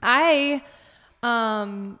 we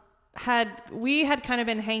had kind of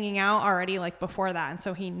been hanging out already like before that. And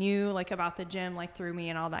so he knew like about the gym, like through me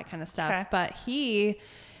and all that kind of stuff, but he,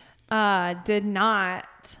 did not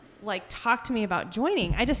like talk to me about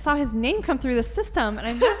joining. I just saw his name come through the system and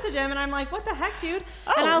I messaged him and I'm like, what the heck, dude?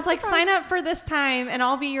 And I was like, sign up for this time and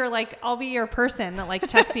I'll be your person that like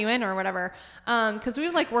checks you in or whatever. Cause we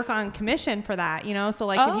would like work on commission for that, you know? So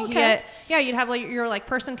like if you could get, you'd have like your like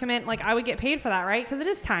person commit, like I would get paid for that. Right. Cause it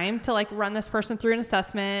is time to like run this person through an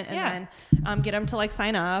assessment and then, get them to like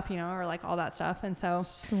sign up, you know, or like all that stuff. And so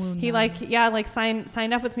he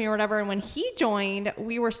signed up with me or whatever. And when he joined,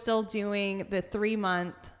 we were still doing the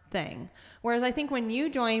 3-month thing. Whereas I think when you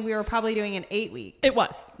joined, we were probably doing an 8-week. It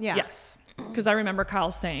was. Yeah. Yes. Because I remember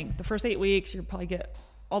Kyle saying the first 8 weeks, you'll probably get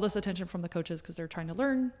all this attention from the coaches because they're trying to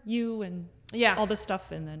learn you and all this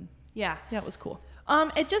stuff. And then, it was cool.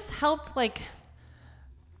 It just helped like,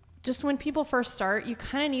 just when people first start, you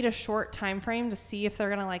kind of need a short time frame to see if they're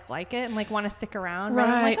going to like it and like want to stick around. Right.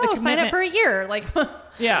 Rather than like, oh, sign up for a year. Like,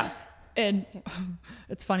 yeah. And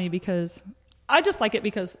it's funny because I just like it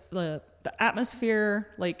because the atmosphere,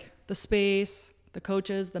 like the space, the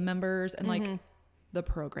coaches, the members, and like the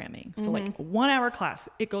programming. So like a 1 hour class,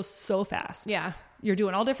 it goes so fast. Yeah. You're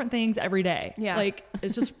doing all different things every day. Yeah. Like it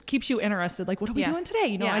just keeps you interested. Like, what are we doing today?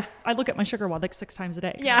 You know, I look at my sugar wad like 6 times a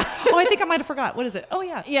day. Yeah. Oh, I think I might've forgot. What is it? Oh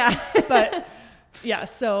yeah. Yeah. But yeah,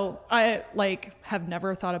 so I like have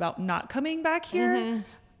never thought about not coming back here,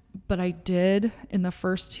 but I did in the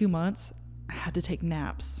first 2 months. I had to take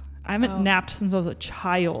naps. I haven't napped since I was a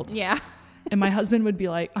child. Yeah. And my husband would be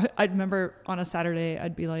like, I remember on a Saturday,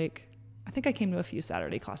 I'd be like, I think I came to a few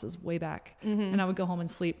Saturday classes way back, and I would go home and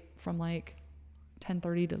sleep from like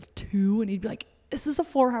 10:30 to 2, and he'd be like, this is a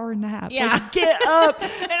 4-hour nap. Yeah. Like, get up.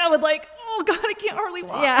 And I would like, oh God, I can't hardly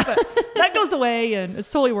walk. Yeah. But that goes away and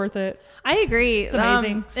it's totally worth it. I agree. It's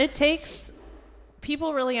amazing. It takes,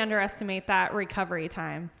 people really underestimate that recovery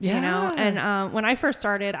time, you know? Yeah. And when I first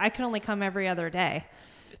started, I could only come every other day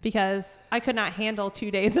because I could not handle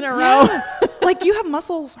 2 days in a row. Like you have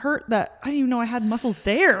muscles hurt that I didn't even know I had muscles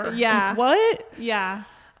there. Yeah. Like, what? Yeah.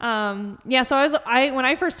 So when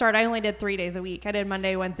I first started, I only did 3 days a week. I did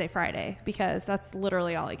Monday, Wednesday, Friday, because that's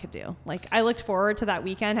literally all I could do. Like I looked forward to that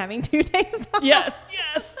weekend having 2 days off. Yes.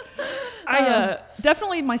 I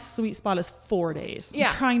definitely my sweet spot is 4 days. Yeah.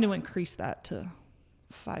 I'm trying to increase that to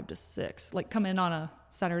 5 to 6. Like come in on a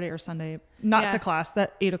Saturday or Sunday, not to class.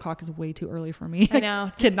 That 8 o'clock is way too early for me. I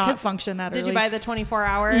know. Did not function that early. Did you buy the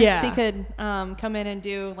 24-hour? Yeah. So you could come in and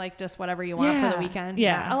do like just whatever you want for the weekend.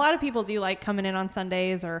 Yeah. A lot of people do like coming in on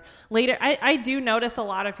Sundays or later. I do notice a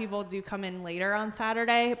lot of people do come in later on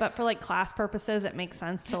Saturday, but for like class purposes, it makes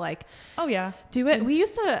sense to like do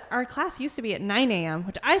it. Our class used to be at 9 a.m.,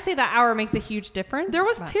 which I say that hour makes a huge difference. There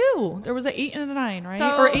was 2. There was an 8 and a 9, right?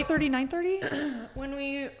 So, or 8:30,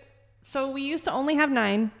 9:30? So we used to only have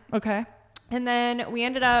 9. Okay. And then we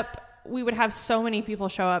would have so many people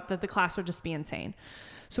show up that the class would just be insane.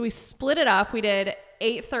 So we split it up. We did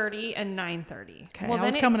 8:30 and 9:30. Okay. Well, I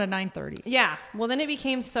was coming at 9:30. Yeah. Well, then it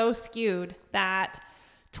became so skewed that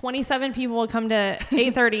 27 people would come to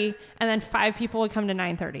 8:30 and then 5 people would come to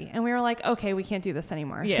 9:30. And we were like, okay, we can't do this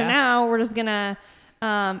anymore. Yeah. So now we're just going to,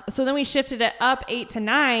 so then we shifted it up 8 to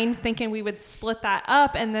 9 thinking we would split that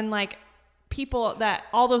up. And then like,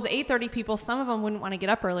 all those 8:30 people, some of them wouldn't want to get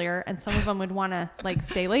up earlier and some of them would want to like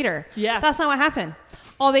stay later. Yeah. That's not what happened.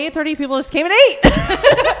 All the 8:30 people just came at 8.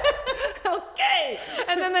 Okay.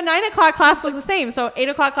 And then the 9 o'clock class was the same. So 8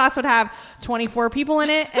 o'clock class would have 24 people in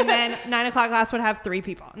it. And then 9 o'clock class would have 3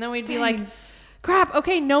 people. And then we'd be like, crap.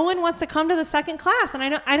 Okay. No one wants to come to the second class. And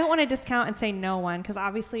I don't want to discount and say no one. Cause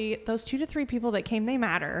obviously those 2 to 3 people that came, they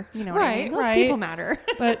matter. You know what I mean? Those people matter.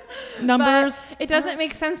 But numbers. But it doesn't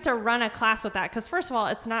make sense to run a class with that. Cause first of all,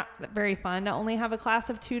 it's not very fun to only have a class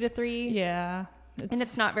of 2 to 3. Yeah. And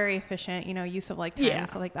it's not very efficient, use of like time and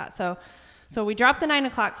stuff like that. So we dropped the 9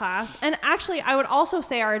 o'clock class. And actually, I would also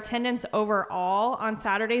say our attendance overall on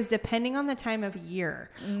Saturdays, depending on the time of year,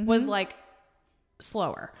 was like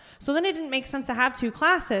slower. So then it didn't make sense to have 2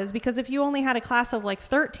 classes because if you only had a class of like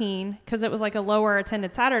 13, because it was like a lower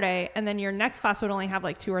attended Saturday, and then your next class would only have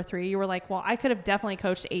like 2 or 3, you were like, well, I could have definitely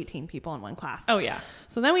coached 18 people in one class. Oh, yeah.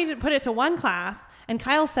 So then we put it to 1 class, and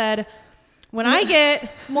Kyle said, when I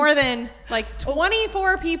get more than like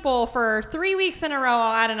 24 people for 3 weeks in a row,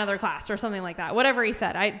 I'll add another class or something like that. Whatever he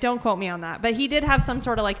said. Don't quote me on that. But he did have some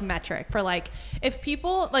sort of like metric for like, if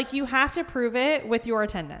people, like you have to prove it with your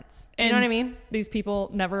attendance. You know what I mean? These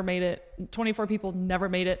people never made it. 24 people never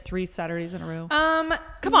made it 3 Saturdays in a row.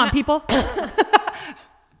 Come on, people.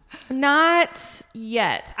 Not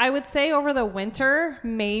yet. I would say over the winter,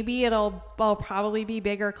 maybe it'll probably be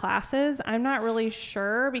bigger classes. I'm not really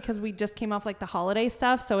sure because we just came off like the holiday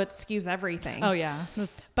stuff, so it skews everything. Oh yeah.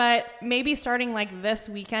 But maybe starting like this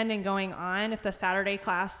weekend and going on, if the Saturday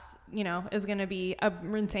class, is going to be a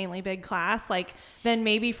insanely big class, like then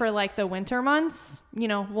maybe for like the winter months,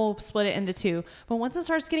 we'll split it into 2. But once it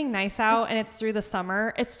starts getting nice out and it's through the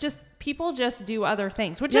summer, it's just people just do other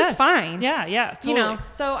things, which is fine. Yeah, totally.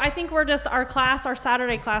 So I think our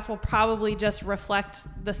Saturday class will probably just reflect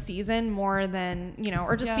the season more than,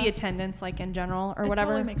 or just the attendance like in general or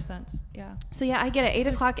whatever. It totally makes sense. Yeah. So yeah, I get it. 8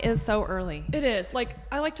 o'clock is so early. It is. Like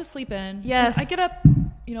I like to sleep in. Yes. I get up,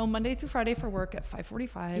 Monday through Friday for work at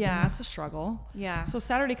 5:45. Yeah. And that's a struggle. Yeah. So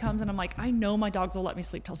Saturday comes and I'm like, I know my dogs will let me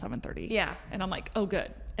sleep till 7:30. Yeah. And I'm like, oh,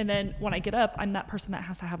 good. And then when I get up, I'm that person that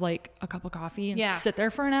has to have like a cup of coffee and sit there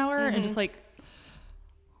for an hour and just like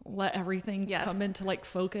let everything come into like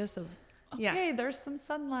focus of, okay, there's some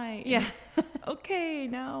sunlight. Yeah. Okay,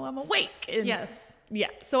 now I'm awake. And Yes. Yeah.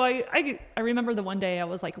 So I remember the one day I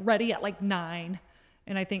was like ready at like 9.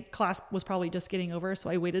 And I think class was probably just getting over. So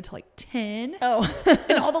I waited till like 10. Oh.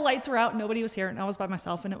 And all the lights were out. Nobody was here. And I was by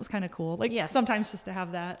myself. And it was kind of cool. Like sometimes just to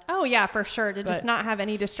have that. Oh, yeah, for sure. To just not have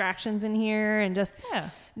any distractions in here and just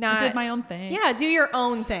not. I did my own thing. Yeah, do your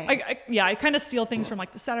own thing. I kind of steal things from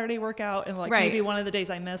like the Saturday workout and like maybe one of the days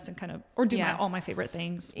I missed and kind of, or do all my favorite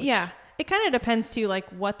things. Yeah. It kind of depends too, like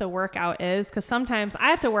what the workout is. Cause sometimes I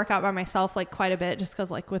have to work out by myself like quite a bit just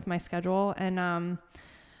cause like with my schedule. And,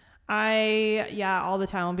 all the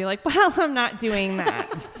time I'll be like, well, I'm not doing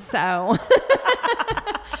that. So,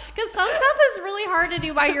 cause some stuff is really hard to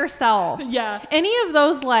do by yourself. Yeah. Any of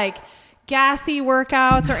those like gassy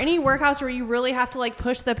workouts or any workouts where you really have to like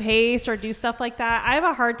push the pace or do stuff like that. I have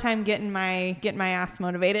a hard time getting my ass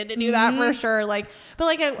motivated to do that for sure. Like, but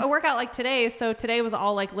like a workout like today. So today was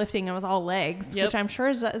all like lifting. It was all legs, which I'm sure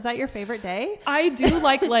is that your favorite day? I do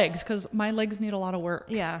like legs cause my legs need a lot of work.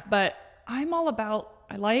 Yeah. But I'm all about,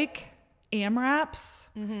 I like AMRAPs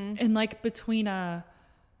and like between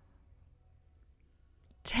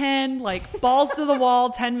 10 like balls to the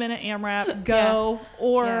wall 10-minute AMRAP go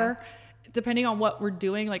or depending on what we're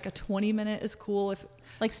doing like a 20-minute is cool if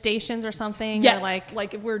like stations or something. Yes, or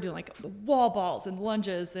like if we're doing like the wall balls and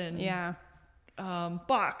lunges and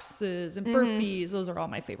boxes and burpees. Those are all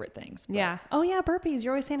my favorite things. Yeah. Oh yeah, burpees.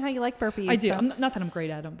 You're always saying how you like burpees. I do. So. Not that I'm great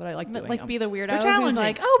at them, but I like doing like them. be the weirdo They're challenging. who's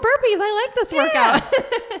like, oh, burpees. I like this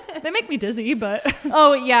workout. They make me dizzy, but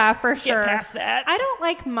oh yeah, for sure. Get past that. I don't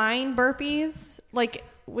like mind burpees. Like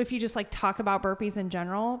if you just like talk about burpees in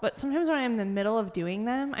general, but sometimes when I'm in the middle of doing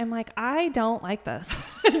them, I'm like, I don't like this.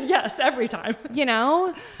 Yes, every time. You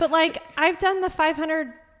know, but like I've done the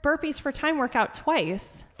 500 burpees for time workout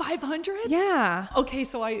twice. 500? Yeah. Okay,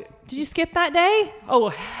 so did you skip that day? Oh,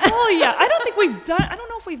 hell yeah. I don't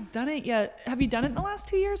know if we've done it yet. Have you done it in the last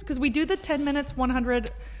 2 years? Because we do the 10 minutes, 100,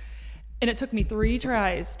 and it took me 3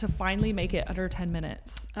 tries to finally make it under 10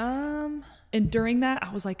 minutes. And during that,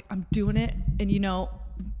 I was like, I'm doing it. And you know,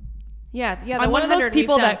 I'm one of those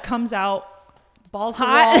people that comes out balls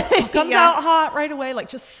hot. To the wall, comes out hot right away. Like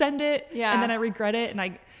just send it. Yeah. And then I regret it.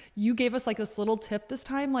 And you gave us like this little tip this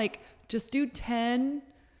time, like just do 10.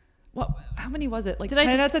 How many was it? Like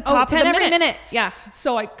 10 at the top 10 of the every minute. Yeah.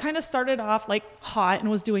 So I kind of started off like hot and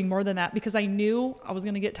was doing more than that because I knew I was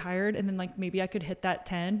going to get tired and then like maybe I could hit that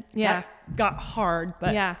 10. Yeah. That got hard,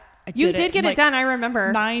 but you did get it done. I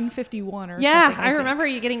remember 9:51 or something. Yeah. I remember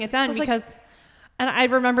you getting it done because and I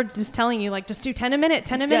remember just telling you like, just do 10 a minute.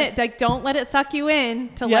 Like don't let it suck you in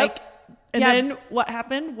to like. And then what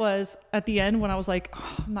happened was at the end when I was like,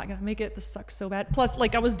 oh, I'm not going to make it. This sucks so bad. Plus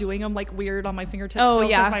like I was doing them like weird on my fingertips. Oh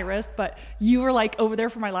yeah. My wrist, but you were like over there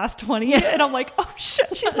for my last 20 and I'm like, oh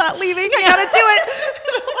shit, she's not leaving. I got to do it.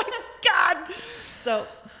 Oh my God. So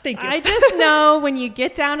thank you. I just know when you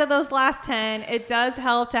get down to those last 10, it does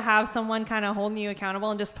help to have someone kind of holding you accountable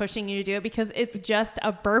and just pushing you to do it because it's just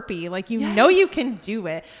a burpee. Like, you know, you can do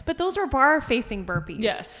it, but those are bar facing burpees.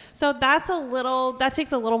 Yes. So that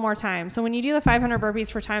takes a little more time. So when you do the 500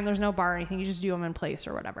 burpees for time, there's no bar or anything. You just do them in place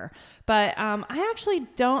or whatever. But, I actually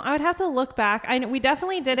I would have to look back. We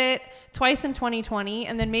definitely did it twice in 2020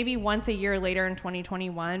 and then maybe once a year later in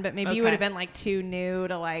 2021, but maybe you would have been like too new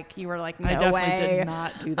to like, you were like, no way. I definitely did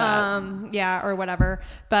not do that. Or whatever.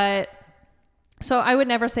 But so I would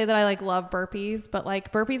never say that I like love burpees, but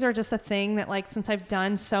like burpees are just a thing that like, since I've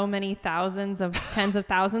done so many thousands of tens of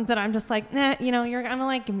thousands that I'm just like, nah, you know, you're gonna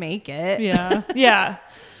like make it. Yeah. Yeah.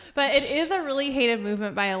 But it is a really hated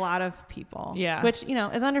movement by a lot of people. Yeah. Which, you know,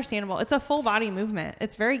 is understandable. It's a full body movement.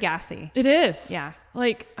 It's very gassy. It is. Yeah.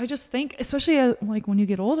 Like, I just think, especially like when you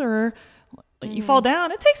get older, like you fall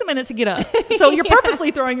down, it takes a minute to get up. So you're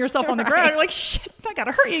purposely throwing yourself on the ground. You're like, shit, I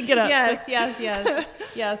gotta hurry and get up.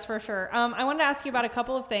 Yes, for sure. I wanted to ask you about a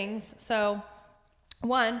couple of things. So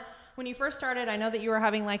one, when you first started, I know that you were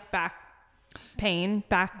having like back pain,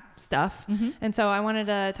 back stuff. Mm-hmm. And so I wanted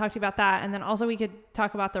to talk to you about that. And then also we could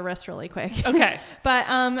talk about the wrist really quick. Okay.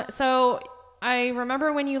 But, so I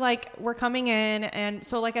remember when you like were coming in, and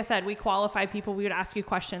so like I said, we qualify people, we would ask you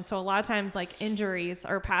questions. So a lot of times like injuries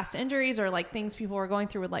or past injuries or like things people were going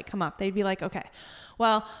through would like come up. They'd be like, okay,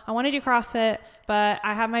 well, I want to do CrossFit, but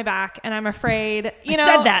I have my back and I'm afraid, you know.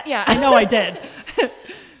 Said that. Yeah. I know I did.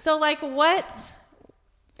 So like what,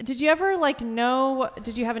 did you ever like know,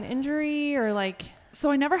 did you have an injury or like?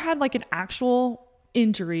 So I never had like an actual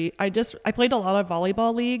injury. I played a lot of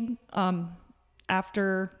volleyball league,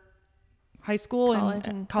 after high school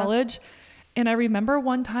and college. And I remember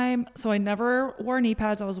one time, so I never wore knee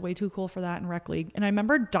pads. I was way too cool for that in rec league. And I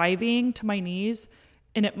remember diving to my knees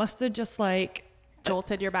and it must have just like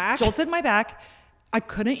Jolted my back. I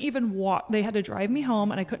couldn't even walk. They had to drive me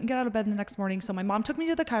home and I couldn't get out of bed the next morning. So my mom took me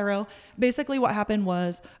to the chiro. Basically what happened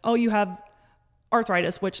was, oh, you have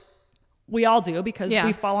arthritis, which we all do because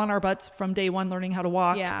we fall on our butts from day one learning how to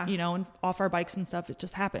walk, you know, and off our bikes and stuff. It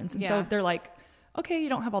just happens. And so they're like, okay, you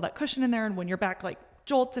don't have all that cushion in there. And when your back like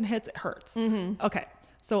jolts and hits, it hurts. Okay.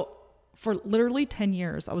 So for literally 10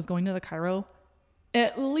 years, I was going to the chiro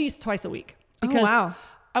at least twice a week because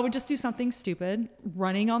I would just do something stupid,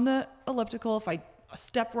 running on the elliptical. If I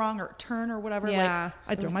step wrong or turn or whatever, like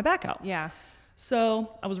I'd throw my back out.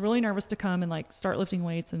 So I was really nervous to come and like start lifting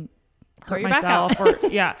weights and hurt myself or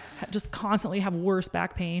just constantly have worse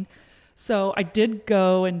back pain. So I did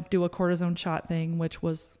go and do a cortisone shot thing, which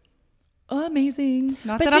was amazing.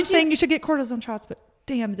 Not that I'm saying you should get cortisone shots, but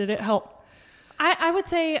damn, did it help. I would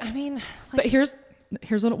say, I mean, like, but here's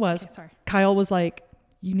what it was. Okay, sorry. Kyle was like,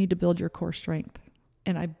 you need to build your core strength.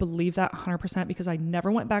 And I believe that 100% because I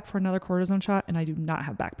never went back for another cortisone shot and I do not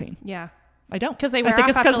have back pain. Yeah. I don't. Because they wear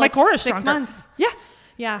off after my core is 6 months. Yeah.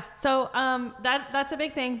 Yeah. So that's a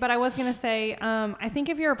big thing. But I was going to say, I think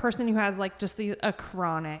if you're a person who has like just a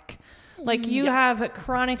chronic, like you have a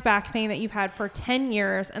chronic back pain that you've had for 10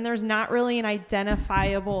 years and there's not really an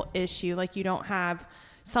identifiable issue, like you don't have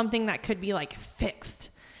something that could be like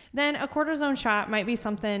fixed, then a cortisone shot might be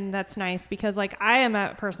something that's nice because like I am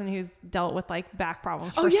a person who's dealt with like back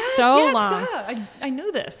problems for so long. I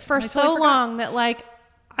knew this. For so long that like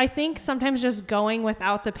I think sometimes just going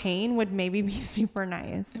without the pain would maybe be super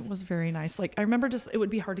nice. It was very nice. Like I remember it would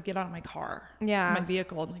be hard to get out of my car, my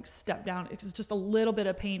vehicle and like step down. It's just a little bit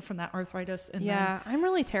of pain from that arthritis. And then I'm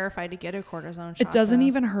really terrified to get a cortisone shot. It doesn't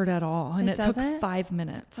even hurt at all. And it took 5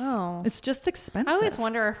 minutes. Oh, it's just expensive. I always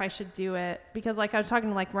wonder if I should do it because like I was talking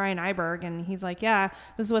to like Ryan Iberg and he's like, yeah,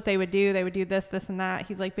 this is what they would do. They would do this, this and that.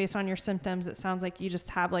 He's like, based on your symptoms, it sounds like you just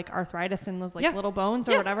have like arthritis in those like little bones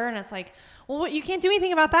or whatever. And it's like, well, you can't do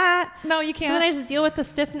anything about that. No, you can't. So then I just deal with the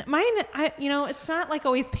stiffness. Mine, it's not like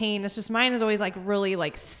always pain. It's just mine is always like really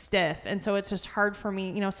like stiff. And so it's just hard for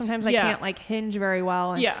me. You know, sometimes I can't like hinge very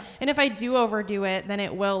well. And, and if I do overdo it, then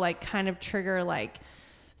it will like kind of trigger like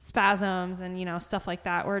spasms and, you know, stuff like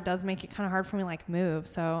that, where it does make it kind of hard for me to like move.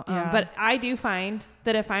 So, but I do find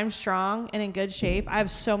that if I'm strong and in good shape, I have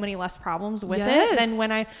so many less problems with it than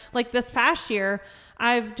when I like this past year,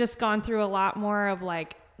 I've just gone through a lot more of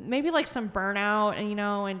like, maybe like some burnout and, you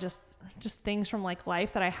know, and just things from like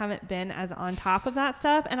life that I haven't been as on top of that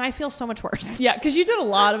stuff. And I feel so much worse. Yeah. Cause you did a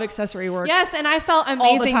lot of accessory work. Yes. And I felt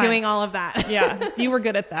amazing doing all of that. Yeah. You were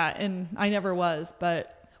good at that. And I never was,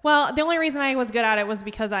 but. Well, the only reason I was good at it was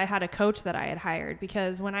because I had a coach that I had hired,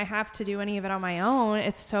 because when I have to do any of it on my own,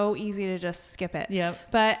 it's so easy to just skip it. Yep.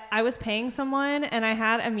 But I was paying someone and I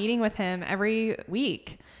had a meeting with him every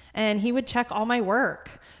week and he would check all my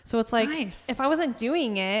work. So it's like, if I wasn't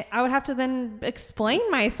doing it, I would have to then explain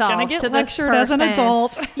myself Gonna get to lectured as an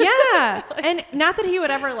adult. Yeah. And not that he would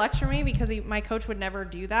ever lecture me because my coach would never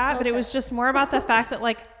do that. But it was just more about the fact that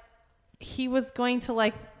like, he was going to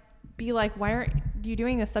like, be like, why aren't you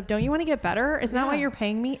doing this stuff? Don't you want to get better? Isn't that why you're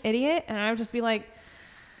paying me, idiot? And I would just be like,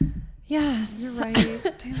 yes, you're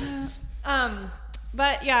right. Damn it.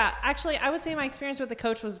 But yeah, actually I would say my experience with the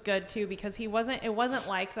coach was good too, because it wasn't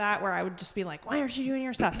like that where I would just be like, why aren't you doing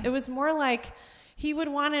your stuff? It was more like he would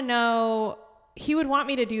want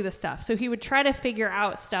me to do the stuff. So he would try to figure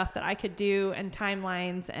out stuff that I could do and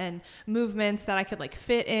timelines and movements that I could like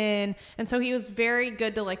fit in. And so he was very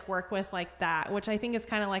good to like work with like that, which I think is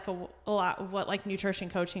kind of like a lot of what like nutrition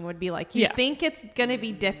coaching would be like. You think it's going to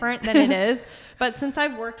be different than it is. But since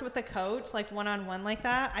I've worked with a coach, like one-on-one like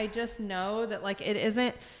that, I just know that like, it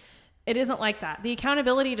isn't like that. The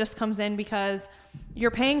accountability just comes in because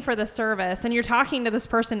you're paying for the service and you're talking to this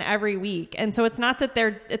person every week. And so it's not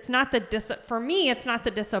that for me, it's not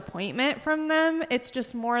the disappointment from them. It's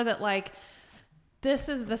just more that like,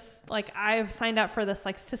 I've signed up for this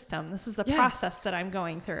like system. This is the process that I'm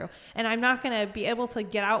going through, and I'm not going to be able to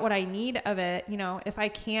get out what I need of it, you know, if I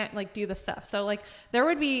can't like do the stuff. So like there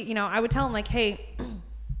would be, you know, I would tell him like, hey,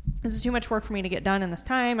 this is too much work for me to get done in this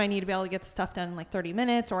time. I need to be able to get the stuff done in like 30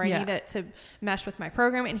 minutes, or I need it to mesh with my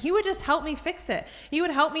program. And he would just help me fix it. He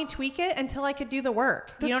would help me tweak it until I could do the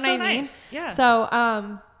work. You know what I mean? Yeah.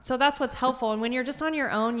 So that's what's helpful. And when you're just on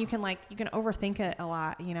your own, you can overthink it a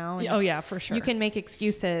lot, you know? And oh yeah, for sure. You can make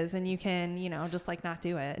excuses and you can, you know, just like not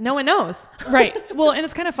do it. No one knows. Right. Well, and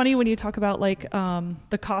it's kind of funny when you talk about like,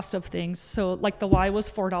 the cost of things. So like the Y was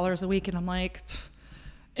 $4 a week. And I'm like,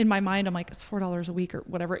 in my mind, I'm like, it's $4 a week or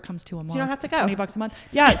whatever it comes to a month. So you don't have to go. $20 a month.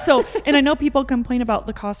 Yeah. So, and I know people complain about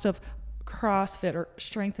the cost of CrossFit or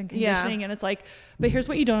strength and conditioning. And it's like, but here's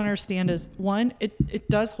what you don't understand is one, it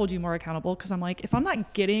does hold you more accountable. Cause I'm like, if I'm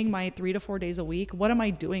not getting my 3 to 4 days a week, what am I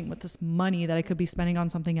doing with this money that I could be spending on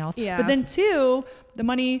something else? Yeah. But then two, the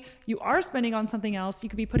money you are spending on something else, you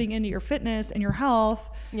could be putting into your fitness and your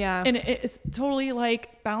health. Yeah. And it's totally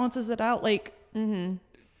like balances it out. Like,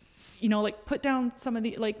 you know, like put down some of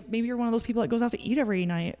the, like maybe you're one of those people that goes out to eat every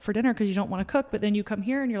night for dinner because you don't want to cook, but then you come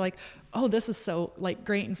here and you're like, oh, this is so like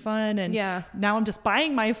great and fun. And now I'm just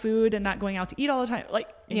buying my food and not going out to eat all the time. Like,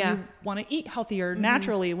 and you want to eat healthier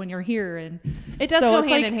naturally when you're here. And it does go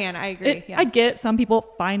hand in hand. I agree. I get some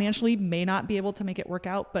people financially may not be able to make it work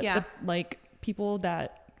out, but the, like people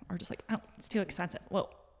that are just like, oh, it's too expensive. Well,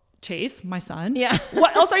 Chase, my son. Yeah.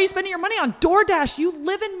 What else are you spending your money on? DoorDash.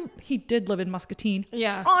 He did live in Muscatine.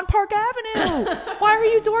 Yeah. On Park Avenue. Why are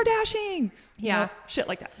you door dashing? You know, shit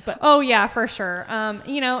like that. But oh yeah, for sure.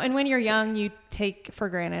 You know, and when you're young, you take for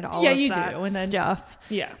granted all of that and then, stuff.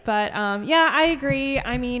 Yeah. But yeah, I agree.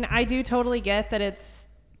 I mean, I do totally get that it's,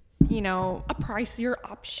 you know, a pricier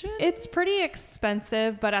option. It's pretty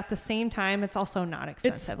expensive, but at the same time, it's also not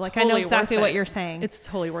expensive. It's like totally I know exactly what you're saying. It's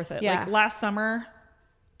totally worth it. Yeah. Like last summer,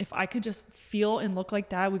 if I could just feel and look like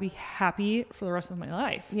that, I would be happy for the rest of my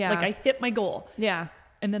life. Yeah. Like I hit my goal. Yeah.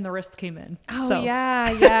 And then the rest came in. Oh, so.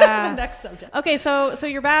 Yeah. Next subject. Okay. So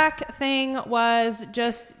your back thing was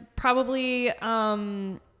just probably,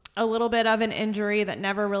 a little bit of an injury that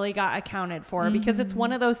never really got accounted for because it's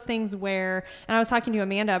one of those things where, and I was talking to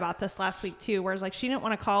Amanda about this last week too, where it's like, she didn't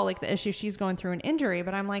want to call like the issue she's going through an injury,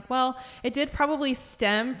 but I'm like, well, it did probably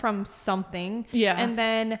stem from something. Yeah. And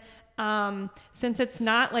then, since it's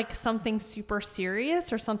not like something super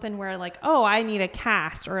serious or something where like, oh, I need a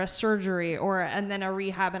cast or a surgery and then a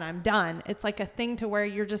rehab and I'm done. It's like a thing to where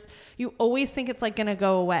you always think it's like going to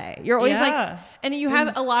go away. You're always like, and you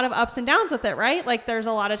have a lot of ups and downs with it, right? Like there's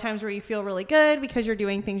a lot of times where you feel really good because you're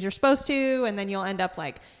doing things you're supposed to. And then you'll end up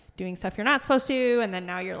like doing stuff you're not supposed to. And then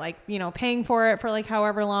now you're like, you know, paying for it for like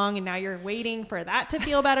however long. And now you're waiting for that to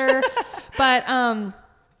feel better. But,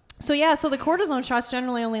 so yeah, so the cortisone shots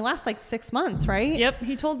generally only last like 6 months, right? Yep.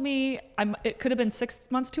 He told me it could have been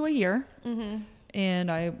 6 months to a year.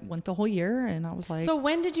 And I went the whole year and I was like. So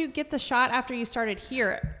when did you get the shot after you started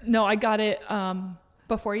here? No, I got it.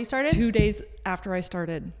 Before you started? 2 days after I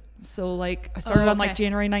started. So like I started on like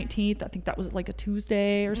January 19th. I think that was like a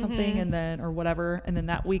Tuesday or something. And then, or whatever. And then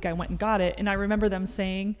that week I went and got it. And I remember them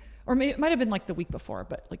saying, or maybe it might've been like the week before,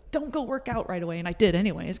 but like, don't go work out right away. And I did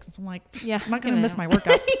anyways. Cause I'm like, I'm not going to miss my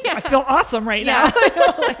workout. I feel awesome right now.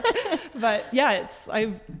 But yeah,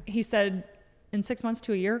 he said in 6 months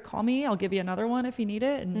to a year, call me. I'll give you another one if you need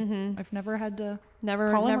it. And I've never had to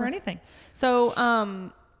call him or anything.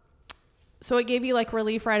 So, so it gave you like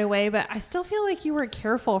relief right away, but I still feel like you were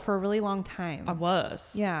careful for a really long time. I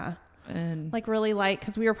was. Yeah. And like really light,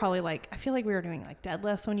 because we were probably like, I feel like we were doing like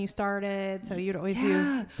deadlifts when you started, so you'd always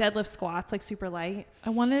do deadlift squats like super light.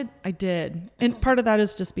 I did, and part of that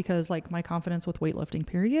is just because like my confidence with weightlifting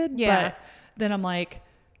period. But then I'm like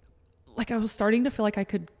I was starting to feel like I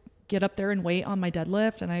could get up there and weight on my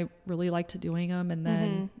deadlift, and I really liked doing them, and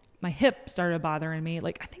then my hip started bothering me.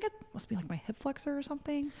 Like I think it must be like my hip flexor or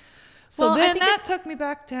something. So then that took me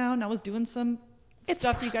back down. I was doing some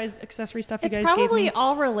accessory stuff you guys gave me. It's probably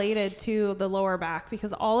all related to the lower back,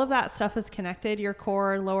 because all of that stuff is connected, your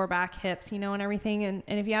core, lower back, hips, you know, and everything. And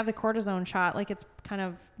if you have the cortisone shot, like it's kind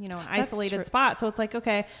of, you know, an isolated spot. So it's like,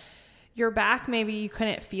 okay, your back, maybe you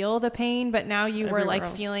couldn't feel the pain, but now you were like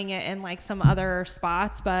feeling it in like some other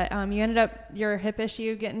spots. But you ended up, your hip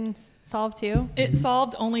issue getting solved too? It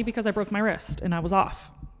solved only because I broke my wrist and I was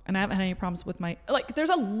off. And I haven't had any problems with there's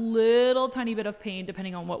a little tiny bit of pain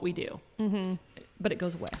depending on what we do. But it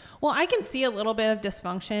goes away. Well, I can see a little bit of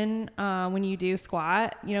dysfunction when you do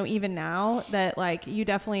squat, you know, even now that like you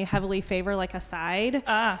definitely heavily favor like a side.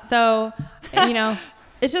 So, you know,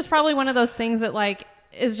 it's just probably one of those things that like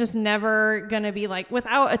is just never going to be like,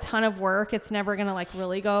 without a ton of work, it's never going to like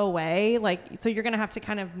really go away. Like, so you're going to have to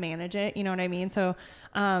kind of manage it. You know what I mean? So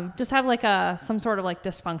just have like some sort of like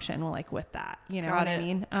dysfunction like with that, you know what I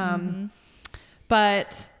mean?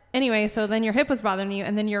 But anyway, so then your hip was bothering you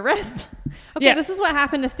and then your wrist. Okay. This is what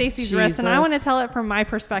happened to Stacy's wrist. And I want to tell it from my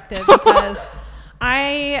perspective because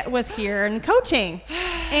I was here and coaching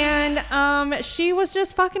and she was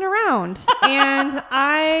just fucking around and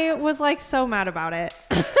I was like so mad about it.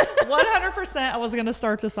 100%. I was going to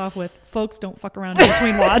start this off with, folks, don't fuck around in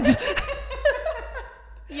between wads.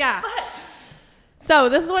 Yeah. So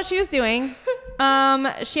this is what she was doing.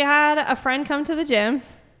 She had a friend come to the gym.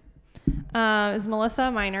 is Melissa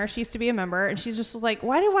Miner. She used to be a member, and she just was like,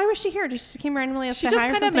 why was she here? She just came randomly up to She just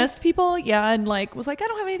kind of missed people. Yeah. And like, was like, I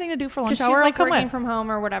don't have anything to do for lunch hour. She's like working from home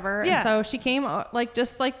or whatever. Yeah. And so she came like,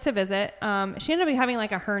 just like to visit. She ended up having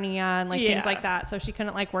like a hernia and like things like that. So she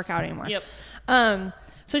couldn't like work out anymore. Yep.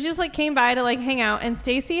 So she just like came by to like hang out, and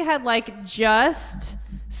Stacy had like just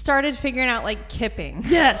started figuring out like kipping.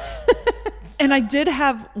 Yes. And I did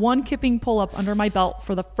have one kipping pull up under my belt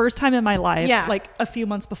for the first time in my life. Yeah. Like a few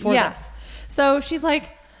months before this. So she's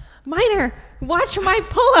like, Miner, watch my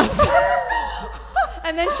pull-ups.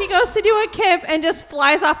 And then she goes to do a kip and just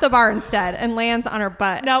flies off the bar instead and lands on her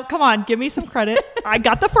butt. Now, come on, give me some credit. I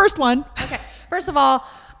got the first one. Okay. First of all,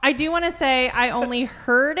 I do want to say I only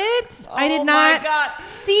heard it. I did not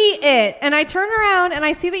see it. And I turned around and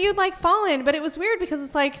I see that you'd like fallen, but it was weird because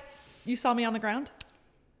it's like, You saw me on the ground?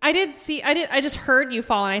 I just heard you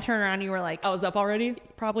fall, and I turned around and you were like, I was up already,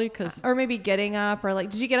 probably, because... Or maybe getting up, or like,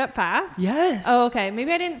 did you get up fast? Yes. Oh, okay.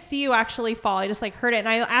 Maybe I didn't see you actually fall. I just like heard it, and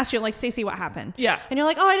I asked you like, Stacy, what happened? Yeah. And you're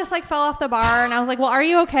like, oh, I just like fell off the bar, and I was like, well, are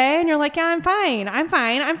you okay? And you're like, yeah, I'm fine,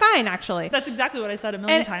 actually. That's exactly what I said a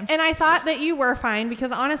million times. And I thought that you were fine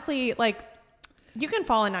because honestly, like, you can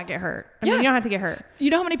fall and not get hurt. I mean, you don't have to get hurt. You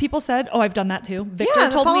know how many people said, oh, I've done that too? Victor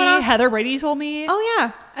told me, Heather Brady told me.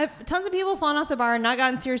 Oh, yeah. Tons of people have fallen off the bar and not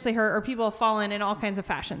gotten seriously hurt, or people have fallen in all kinds of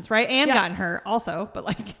fashions, right? And gotten hurt also. But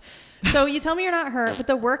like, so you tell me you're not hurt, but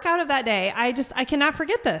the workout of that day, I cannot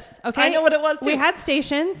forget this. Okay. I know what it was too. We had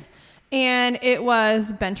stations, and it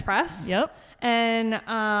was bench press. Yep. And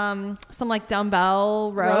some like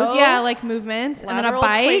dumbbell rows. Yeah, like movements. Lateral, and then a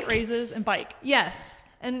bike. plate raises, and bike. Yes.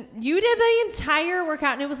 And you did the entire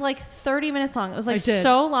workout, and it was like 30 minutes long. It was like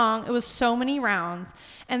so long. It was so many rounds.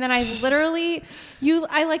 And then I literally,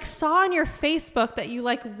 I like saw on your Facebook that you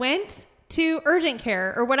like went to urgent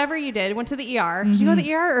care or whatever you did, went to the ER. Did you go to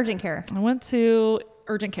the ER or urgent care? I went to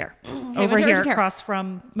urgent care over here across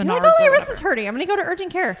from Menards. You're like, oh, my wrist is hurting. I'm going to go to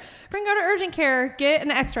urgent care. We're going to go to urgent care, get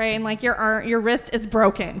an x-ray, and like your wrist is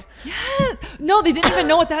broken. Yeah. No, they didn't even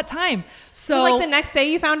know at that time. So it was like the next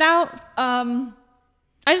day you found out?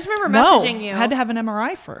 I just remember messaging you. I had to have an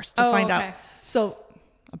MRI first to find out. Okay. So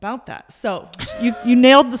about that. So you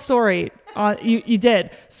nailed the story. You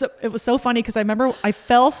did. So it was so funny because I remember I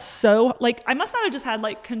fell so like I must not have just had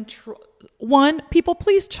like control. One, people,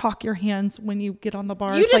 please chalk your hands when you get on the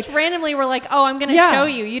bars. You just like, randomly were like, oh, I'm going to show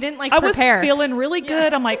you. You didn't like prepare. I was feeling really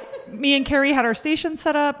good. I'm like, me and Carrie had our station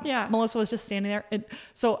set up. Yeah. Melissa was just standing there. And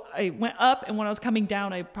so I went up, and when I was coming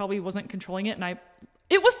down, I probably wasn't controlling it. And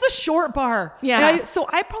it was the short bar. Yeah. So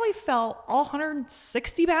I probably fell all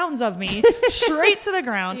 160 pounds of me straight to the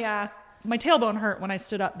ground. Yeah. My tailbone hurt when I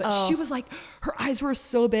stood up, but she was like, her eyes were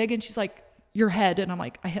so big, and she's like, your head. And I'm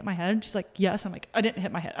like, I hit my head. And she's like, yes. I'm like, I didn't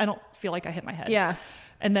hit my head. I don't feel like I hit my head. Yeah.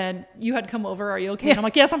 And then you had come over. Are you okay? And I'm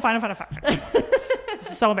like, yes, I'm fine.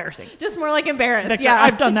 This is so embarrassing. Just more like embarrassed. Victor, yeah.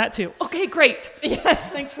 I've done that too. Okay, great.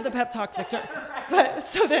 Yes. Thanks for the pep talk, Victor. But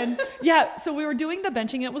so then, so we were doing the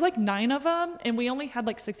benching. It was like 9 of them. And we only had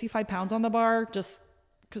like 65 pounds on the bar just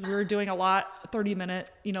because we were doing a lot,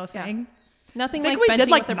 30-minute, thing. Yeah. Nothing I think like we did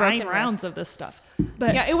like with 9 rounds wrist. of this stuff.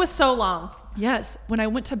 But yeah, it was so long. Yes. When I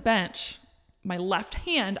went to bench, my left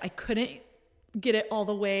hand, I couldn't get it all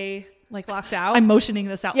the way. Like locked out? I'm motioning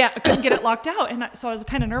this out. Yeah. I couldn't get it locked out. And so I was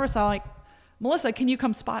kind of nervous. I was like, Melissa, can you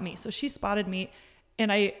come spot me? So she spotted me,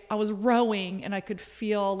 and I was rowing, and I could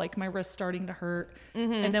feel like my wrist starting to hurt.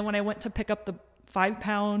 Mm-hmm. And then when I went to pick up the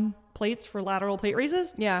 5-pound plates for lateral plate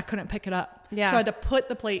raises, I couldn't pick it up. Yeah. So I had to put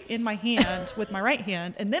the plate in my hand with my right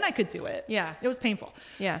hand, and then I could do it. Yeah. It was painful.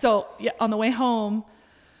 Yeah. So on the way home,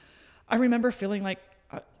 I remember feeling like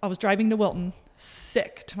I was driving to Wilton,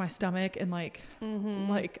 sick to my stomach, and like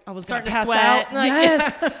I was starting to pass out. Like,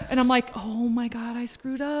 yes. Yeah. And I'm like, oh my God, I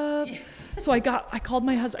screwed up. Yeah. So I called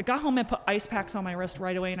my husband. I got home and put ice packs on my wrist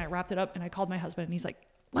right away, and I wrapped it up, and I called my husband, and he's like,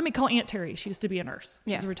 let me call Aunt Terry. She used to be a nurse.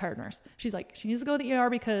 She's a retired nurse. She's like, she needs to go to the ER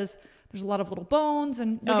because there's a lot of little bones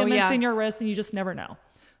and ligaments in your wrist, and you just never know.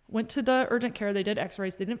 Went to the urgent care. They did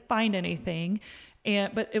x-rays. They didn't find anything.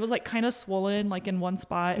 But it was like kind of swollen, like in one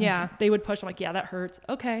spot. And they would push. I'm like, yeah, that hurts.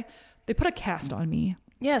 Okay. They put a cast on me.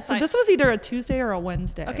 Yes. So this was either a Tuesday or a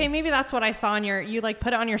Wednesday. Okay. Maybe that's what I saw on you like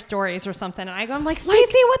put it on your stories or something. And I'm like,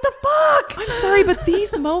 Stacy, what the fuck? I'm sorry, but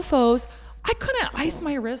these mofos, I couldn't ice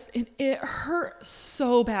my wrist, and it hurt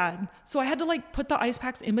so bad. So I had to like put the ice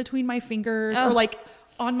packs in between my fingers or like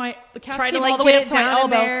on the cast try to came like all the way get up it to my down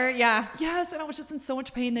elbow. in there. Yeah. Yes. And I was just in so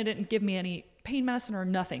much pain. They didn't give me any pain medicine or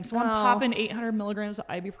nothing. So I'm popping 800 milligrams of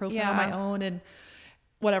ibuprofen on my own and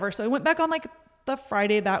whatever. So I went back on like the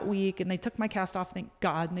Friday that week, and they took my cast off, thank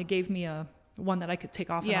God. And they gave me one that I could take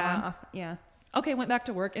off and on. Yeah. Okay. Went back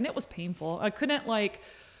to work, and it was painful. I couldn't like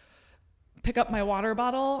pick up my water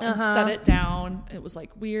bottle and set it down. It was like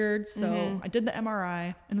weird. So I did the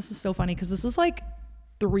MRI, and this is so funny because this is like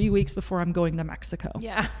 3 weeks before I'm going to Mexico.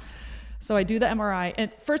 Yeah. So I do the MRI,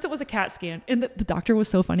 and first it was a CAT scan, and the doctor was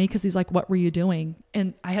so funny because he's like, what were you doing?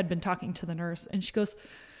 And I had been talking to the nurse, and she goes,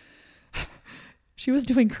 she was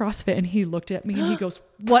doing CrossFit, and he looked at me and he goes,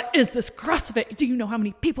 what is this CrossFit? Do you know how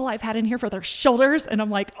many people I've had in here for their shoulders? And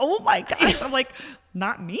I'm like, oh my gosh. I'm like,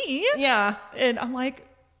 not me. Yeah. And I'm like,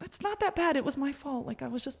 it's not that bad. It was my fault. Like I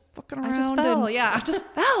was just fucking around. I just fell. Yeah. I just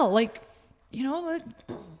fell. Like, you know, like,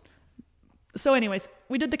 so anyways,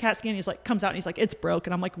 we did the CAT scan. He's like, comes out and he's like, it's broke.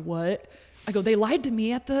 And I'm like, what? I go, they lied to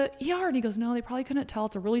me at the ER. And he goes, no, they probably couldn't tell.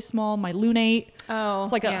 It's a really small, my lunate. Oh,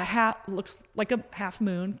 it's like a half, looks like a half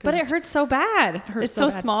moon. But it hurts so bad. It's so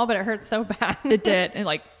bad. small, but it hurts so bad. It did. And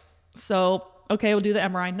like, so, okay, we'll do the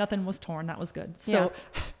MRI. Nothing was torn. That was good. So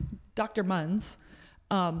Dr. Munns,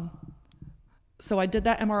 so I did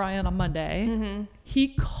that MRI on a Monday. He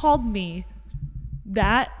called me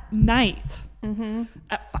that night.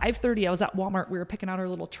 At 5:30, I was at Walmart. We were picking out our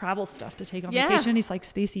little travel stuff to take on vacation. He's like,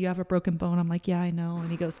 Stacy, you have a broken bone. I'm like, yeah, I know.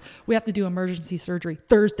 And he goes, we have to do emergency surgery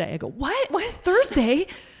Thursday. I go, what Thursday?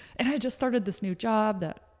 And I just started this new job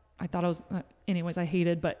that I thought I was, anyways, I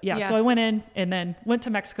hated. But yeah, so I went in and then went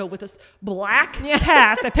to Mexico with this black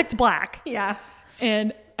cast. I picked black. Yeah.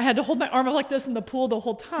 And I had to hold my arm up like this in the pool the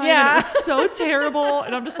whole time. Yeah. And it was so terrible.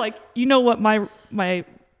 And I'm just like, you know what my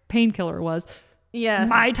painkiller was? Yes.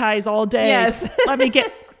 Mai Tais all day. Yes. Let me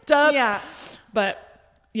get up. Yeah. But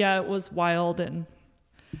yeah, it was wild. And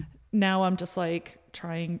now I'm just like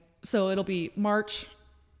trying. So it'll be March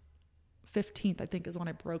 15th, I think, is when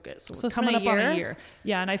I broke it. So it's coming up on a year.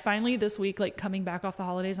 Yeah. And I finally this week, like coming back off the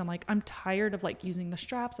holidays, I'm like, I'm tired of like using the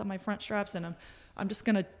straps on my front straps, and I'm just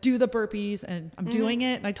going to do the burpees, and I'm doing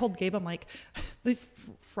it. And I told Gabe, I'm like, this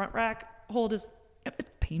front rack hold it's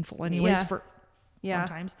painful anyways for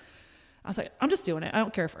sometimes. I was like, I'm just doing it. I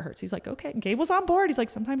don't care if it hurts. He's like, okay. Gabe was on board. He's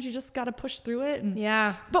like, sometimes you just got to push through it. And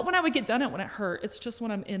but when I would get done it, when it hurt, it's just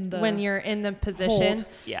when I'm when you're in the position. Hold.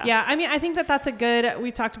 Yeah. Yeah. I mean, I think that's a good,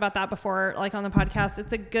 we've talked about that before, like on the podcast.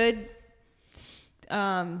 It's a good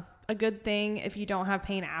thing if you don't have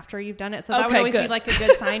pain after you've done it. So that would always be like a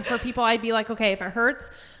good sign for people. I'd be like, okay, if it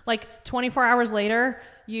hurts, like 24 hours later,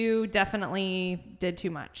 you definitely did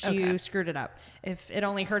too much. Okay. You screwed it up. If it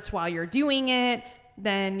only hurts while you're doing it,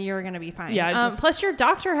 then you're going to be fine. Yeah. Plus your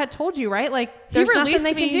doctor had told you, right? Like there's nothing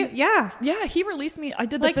they can do. Yeah. Yeah. He released me. I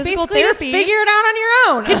did the like physical basically therapy. Just figure it out on your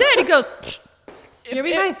own. He did. He goes, you'll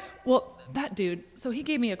be fine. Well, that dude, so he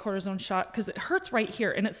gave me a cortisone shot because it hurts right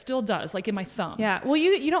here, and it still does, like in my thumb. Yeah. Well,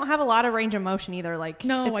 you don't have a lot of range of motion either. Like,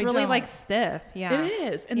 no, it's really like stiff. Yeah. It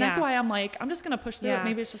is. And that's why I'm like, I'm just going to push through it.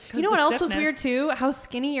 Maybe it's just because you know what else was weird too? How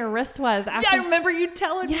skinny your wrist was. After... Yeah, I remember you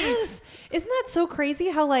telling me. Yes. Isn't that so crazy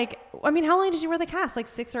how like, I mean, how long did you wear the cast? Like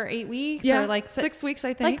 6 or 8 weeks? Yeah. Or like 6 weeks,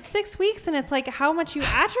 I think. Like 6 weeks. And it's like how much you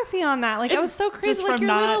atrophy on that. Like, I was so crazy. Like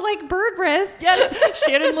your little like bird wrist. Yeah.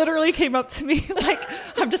 Shannon literally came up to me. Like,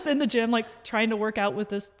 I'm just in the gym, like trying to work out with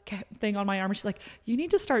this thing on my arm. And she's like, you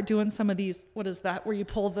need to start doing some of these. What is that? Where you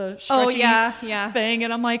pull the stretchy thing.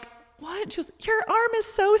 And I'm like, what? She goes, your arm is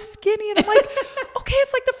so skinny. And I'm like, okay,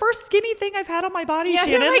 it's like the first skinny thing I've had on my body,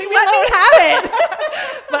 Shannon. You're like, let me have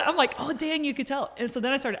it. But I'm like, oh, dang, you could tell. And so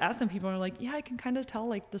then I started asking people, and they're like, yeah, I can kind of tell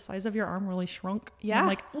like the size of your arm really shrunk. Yeah. And I'm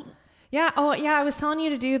like, oh. Yeah. Oh, yeah. I was telling you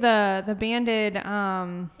to do the banded.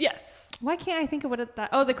 Yes. Why can't I think of what it's that?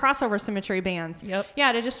 Oh, the crossover symmetry bands. Yep.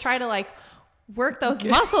 Yeah. To just try to like work those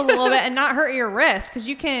muscles a little bit and not hurt your wrist. Cause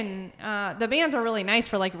you can, the bands are really nice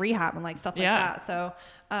for like rehab and like stuff like that. So,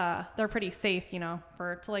 they're pretty safe, you know,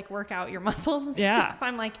 to like work out your muscles and stuff.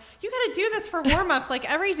 I'm like, you got to do this for warm-ups like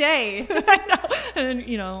every day. I know. And then,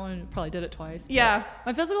 you know, I probably did it twice. Yeah.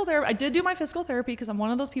 My physical therapy, I did do my physical therapy because I'm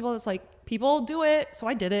one of those people that's like, people do it. So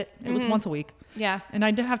I did it. It was once a week. Yeah. And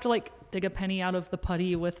I did have to like dig a penny out of the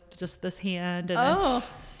putty with just this hand and then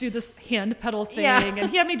do this hand pedal thing. Yeah. And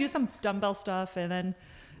he had me do some dumbbell stuff. And then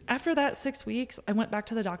after that 6 weeks, I went back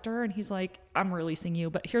to the doctor and he's like, I'm releasing you,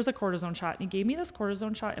 but here's a cortisone shot. And he gave me this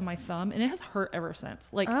cortisone shot in my thumb and it has hurt ever since.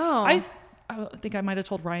 Like, I think I might've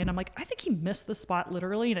told Ryan, I'm like, I think he missed the spot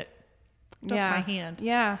literally and it took my hand.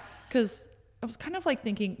 Yeah. Cause I was kind of like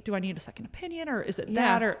thinking, do I need a second opinion or is it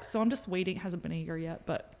that? Or so I'm just waiting. It hasn't been a year yet,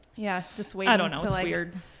 but yeah, just waiting. I don't know. It's like,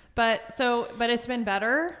 weird. But it's been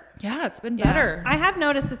better. Yeah, it's been better. I have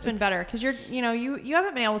noticed it's been better because you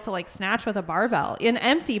haven't been able to like snatch with a barbell, an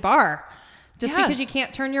empty bar, just because you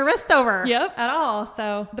can't turn your wrist over at all.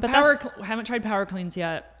 So I haven't tried power cleans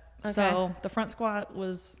yet. Okay. So the front squat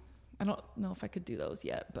I don't know if I could do those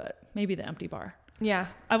yet, but maybe the empty bar. Yeah.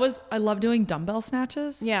 I love doing dumbbell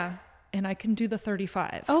snatches. Yeah. and I can do the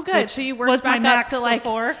 35. Oh, good. So you worked back up to like,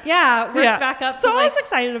 before. back up to so like, I was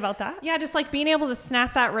excited about that. Yeah, just like being able to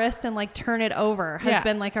snap that wrist and like turn it over has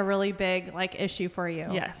been like a really big like issue for you.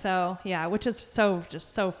 Yes. So which is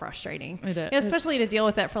just so frustrating. It is. Especially to deal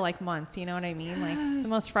with it for like months. You know what I mean? Like it's the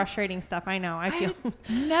most frustrating stuff. I know. I feel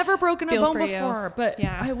never broken a bone before, but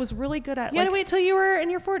yeah, I was really good at. You had to wait till you were in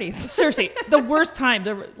your 40s. Seriously, the worst time.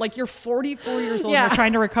 Like you're 44 years old. You're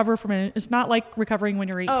trying to recover from it. It's not like recovering when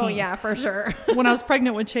you're 18. Oh yeah, for sure. When I was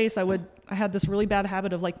pregnant with Chase, I had this really bad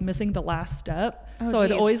habit of like missing the last step. So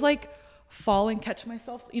I'd always like fall and catch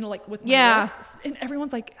myself, like with my wrist. And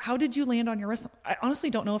everyone's like, how did you land on your wrist? I honestly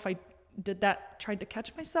don't know if I did that, tried to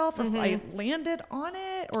catch myself, or if I landed on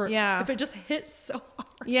it, or if it just hit so hard.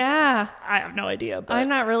 Yeah. I have no idea. But I'm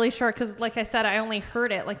not really sure because like I said, I only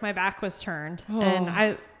heard it, like my back was turned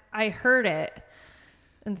and I heard it.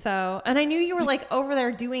 And I knew you were like over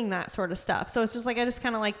there doing that sort of stuff. So it's just like, I just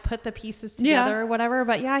kind of like put the pieces together or whatever.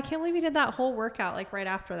 But I can't believe you did that whole workout like right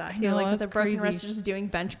after that too. Like with a broken wrist, just doing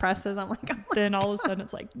bench presses. I'm like, oh then all of a sudden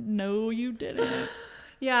it's like, no, you didn't.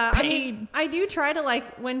 Yeah. Pain. I mean, I do try to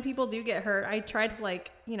like, when people do get hurt, I try to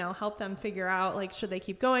like, help them figure out like, should they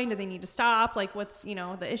keep going? Do they need to stop? Like what's,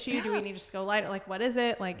 the issue? Yeah. Do we need to just go lighter? Like, what is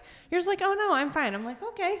it? Like, you're just like, oh no, I'm fine. I'm like,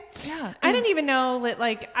 okay. Yeah. I didn't even know that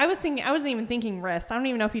like, I wasn't even thinking wrists. I don't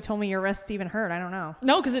even know if you told me your wrists even hurt. I don't know.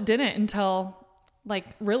 No, cause it didn't until like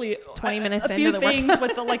really 20 minutes into the workout.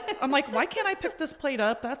 With the like, I'm like, why can't I pick this plate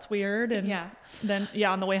up? That's weird. And then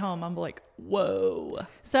on the way home, I'm like, whoa.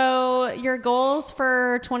 So your goals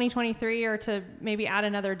for 2023 are to maybe add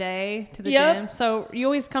another day to the gym. So you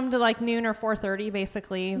always come to like noon or 4:30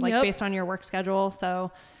 basically, like based on your work schedule.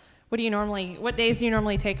 So what days do you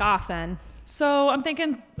normally take off then? So I'm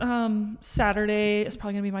thinking Saturday is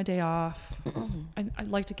probably gonna be my day off. I'd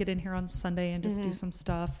like to get in here on Sunday and just do some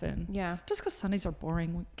stuff, and just because Sundays are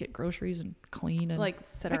boring, we get groceries and clean and like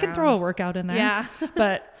sit around. I can throw a workout in there. Yeah,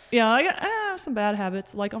 but I have some bad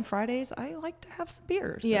habits. Like on Fridays, I like to have some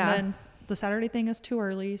beers. Yeah, and then the Saturday thing is too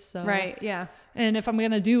early. So yeah. And if I'm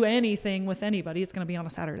gonna do anything with anybody, it's gonna be on a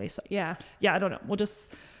Saturday. So yeah, I don't know.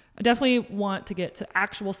 I definitely want to get to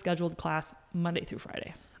actual scheduled class Monday through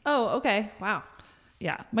Friday. Oh, okay. Wow.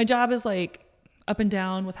 Yeah. My job is like up and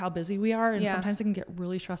down with how busy we are. And sometimes it can get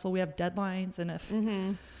really stressful. We have deadlines. And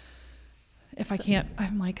if I can't,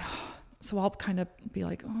 I'm like, so I'll kind of be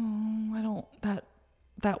like,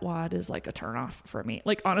 that WOD is like a turnoff for me.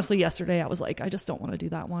 Like honestly, yesterday I was like, I just don't want to do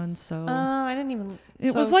that one. So I didn't even,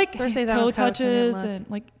 it was like toe touches and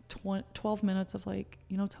like 12 minutes of like,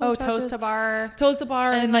 toe touches. Toes to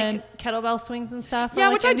bar. And like kettlebell swings and stuff.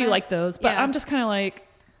 Yeah. Which I do like those, but I'm just kind of like,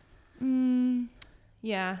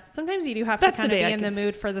 yeah. Sometimes you do have to kind of be in the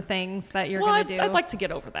mood for the things that you're going to do. I'd like to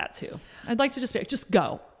get over that too. I'd like to just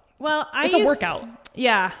go. Well, it's a workout.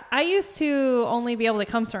 Yeah. I used to only be able to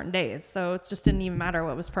come certain days. So it just didn't even matter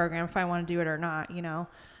what was programmed if I want to do it or not,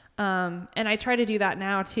 and I try to do that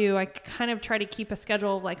now too. I kind of try to keep a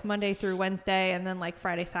schedule of like Monday through Wednesday and then like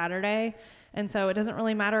Friday, Saturday. And so it doesn't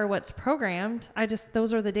really matter what's programmed.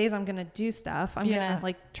 Those are the days I'm going to do stuff. I'm going to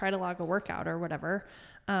like try to log a workout or whatever.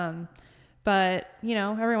 But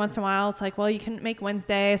every once in a while it's like, well, you can make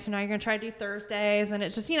Wednesday. So now you're going to try to do Thursdays, and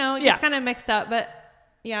it just, it gets kind of mixed up. But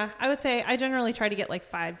yeah, I would say I generally try to get like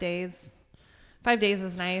 5 days. 5 days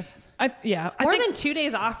is nice. More than 2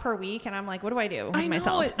 days off per week. And I'm like, what do I do with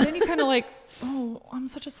myself? Then you kind of like, oh, I'm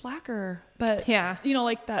such a slacker. But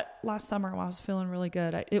like that last summer when I was feeling really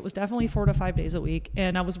good, it was definitely 4 to 5 days a week.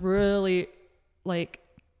 And I was really like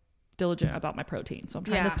diligent about my protein. So I'm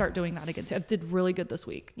trying to start doing that again too. I did really good this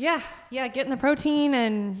week. Yeah. Yeah. Getting the protein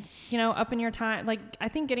and, upping your time. Like I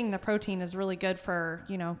think getting the protein is really good for,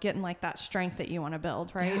 getting like that strength that you want to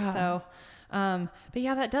build. Right. Yeah. So, but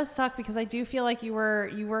yeah, that does suck because I do feel like you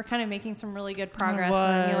were kind of making some really good progress and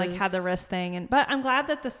then you like had the wrist thing but I'm glad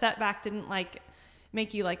that the setback didn't like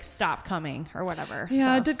make you like stop coming or whatever. Yeah.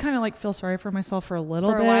 So. I did kind of like feel sorry for myself for a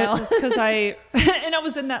while just because I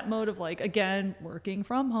was in that mode of like, again, working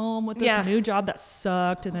from home with this new job that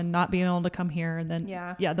sucked and then not being able to come here. And then,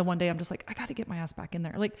 the one day I'm just like, I got to get my ass back in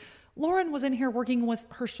there. Like Lauren was in here working with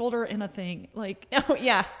her shoulder in a thing like,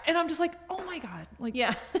 and I'm just like, oh my God, like,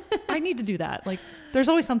 I need to do that. Like there's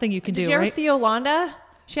always something you can do. Did you ever see Yolanda?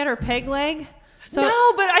 She had her peg leg. So,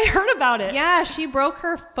 no, but I heard about it. Yeah, she broke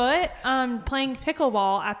her foot playing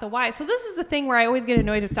pickleball at the Y. So this is the thing where I always get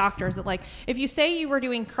annoyed with doctors that like, if you say you were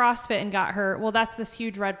doing CrossFit and got hurt, well, that's this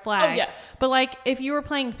huge red flag. Oh, yes. But like, if you were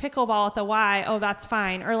playing pickleball at the Y, oh, that's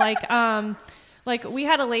fine. Or like, like we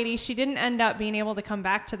had a lady, she didn't end up being able to come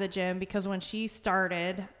back to the gym because when she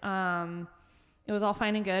started, it was all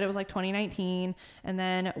fine and good. It was like 2019. And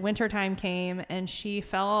then wintertime came and she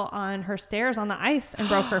fell on her stairs on the ice and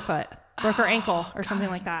broke her foot, broke her ankle or something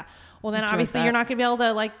like that. Well, then obviously you're not going to be able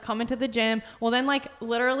to like come into the gym. Well, then like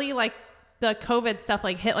literally like the COVID stuff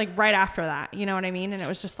like hit like right after that. You know what I mean? And it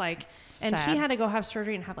was just like, and she had to go have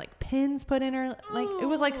surgery and have like pins put in her. Like it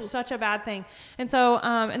was like such a bad thing. And so,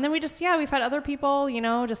 and then we've had other people, you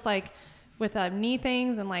know, just like with knee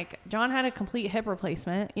things, and like John had a complete hip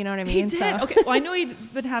replacement. You know what I mean? He did. So, okay. Well, I know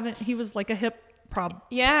he was like a hip problem.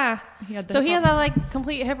 Yeah. He had that like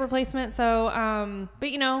complete hip replacement. So, but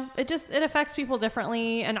you know, it affects people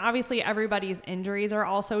differently. And obviously everybody's injuries are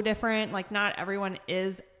also different. Like not everyone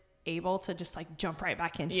is able to just like jump right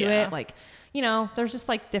back into it. Like, you know, there's just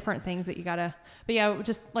like different things that you gotta, but yeah,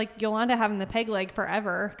 just like Yolanda having the peg leg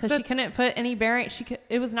forever because she couldn't put any bearing.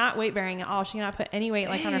 It was not weight bearing at all. She could not put any weight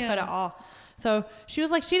like on her foot at all. So she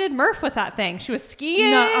was like, she did Murph with that thing. She was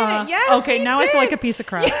skiing. Yes, okay. Now I feel like a piece of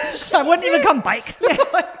crap. Yeah, I wouldn't even come bike.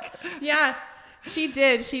 Yeah. She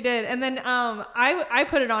did. And then I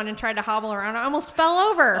put it on and tried to hobble around. I almost fell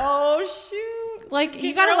over. Oh shoot. Like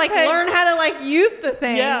you gotta like learn how to like use the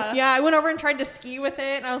thing. Yeah. I went over and tried to ski with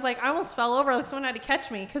it, and I was like, I almost fell over. Like someone had to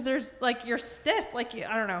catch me because there's like you're stiff. Like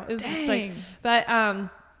I don't know. It was just like, but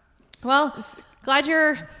well, glad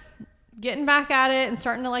you're getting back at it and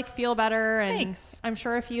starting to like feel better. And thanks. I'm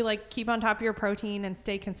sure if you like keep on top of your protein and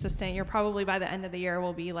stay consistent, you're probably by the end of the year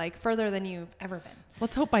will be like further than you've ever been.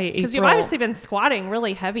 Let's hope by April. Because you've obviously been squatting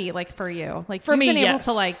really heavy, like for you. Like for me, you've been able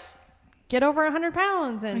to like get over 100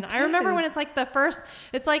 pounds. And I remember when it's like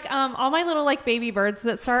it's like all my little like baby birds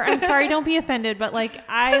that start, I'm sorry, don't be offended, but like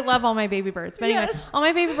I love all my baby birds. But anyway, all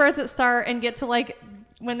my baby birds that start and get to like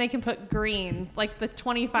when they can put greens, like the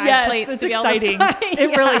 25 plates. It's to be exciting. Able to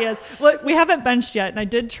it really is. Look, we haven't benched yet, and I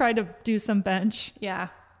did try to do some bench. Yeah.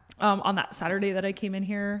 On that Saturday that I came in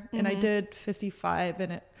here, and I did 55,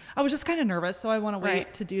 and I was just kind of nervous, so I want to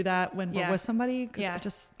wait to do that when we're with somebody.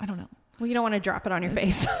 Because I don't know. Well, you don't want to drop it on your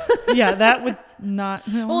face. Yeah, that would not.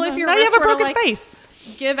 No, well, if you're now you have a broken face,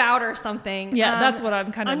 give out or something. Yeah, that's what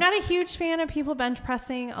I'm kind of. I'm not a huge fan of people bench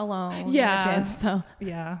pressing alone in the gym. So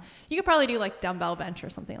yeah, you could probably do like dumbbell bench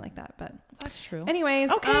or something like that. But that's true.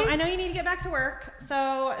 Anyways, I know you need to get back to work.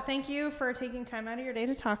 So thank you for taking time out of your day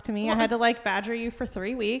to talk to me. I had to like badger you for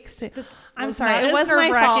 3 weeks. I'm sorry. It was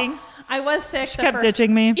my fault. I was sick. She kept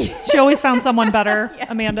ditching me. She always found someone better. Yes.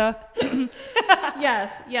 Amanda.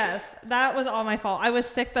 Yes. That was all my fault. I was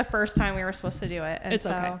sick the first time we were supposed to do it. And it's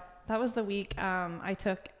okay. That was the week I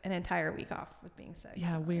took an entire week off with being sick.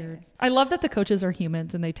 Yeah, weird. Anyways. I love that the coaches are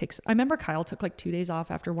humans and they take. I remember Kyle took like 2 days off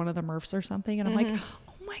after one of the Murphs or something, and I'm like,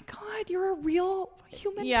 oh my God, you're a real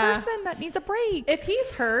human person that needs a break. If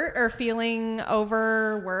he's hurt or feeling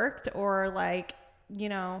overworked or like, you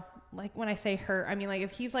know, like when I say hurt, I mean like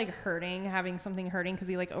if he's like having something hurting because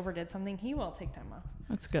he like overdid something, he will take time off.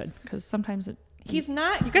 That's good because sometimes he's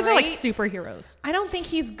not. You guys are like superheroes. I don't think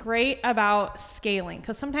he's great about scaling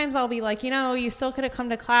because sometimes I'll be like, you know, you still could have come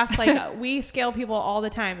to class. Like we scale people all the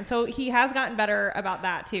time. So he has gotten better about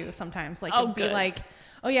that too. Sometimes like it'd be like,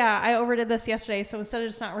 oh yeah, I overdid this yesterday. So instead of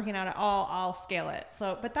just not working out at all, I'll scale it.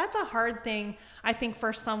 So, but that's a hard thing, I think,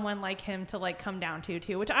 for someone like him to like come down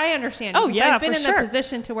to, which I understand. Oh yeah, I've been in the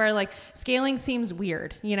position to where like scaling seems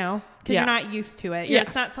weird, you know, because you're not used to it.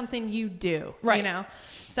 It's not something you do, you know?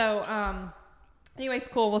 So, anyways,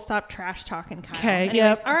 cool. We'll stop trash talking, Kyle. Okay.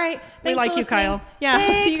 Anyways, all right. We like you, Kyle. Yeah.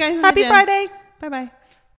 Thanks. See you guys in Happy the gym. Friday. Bye-bye.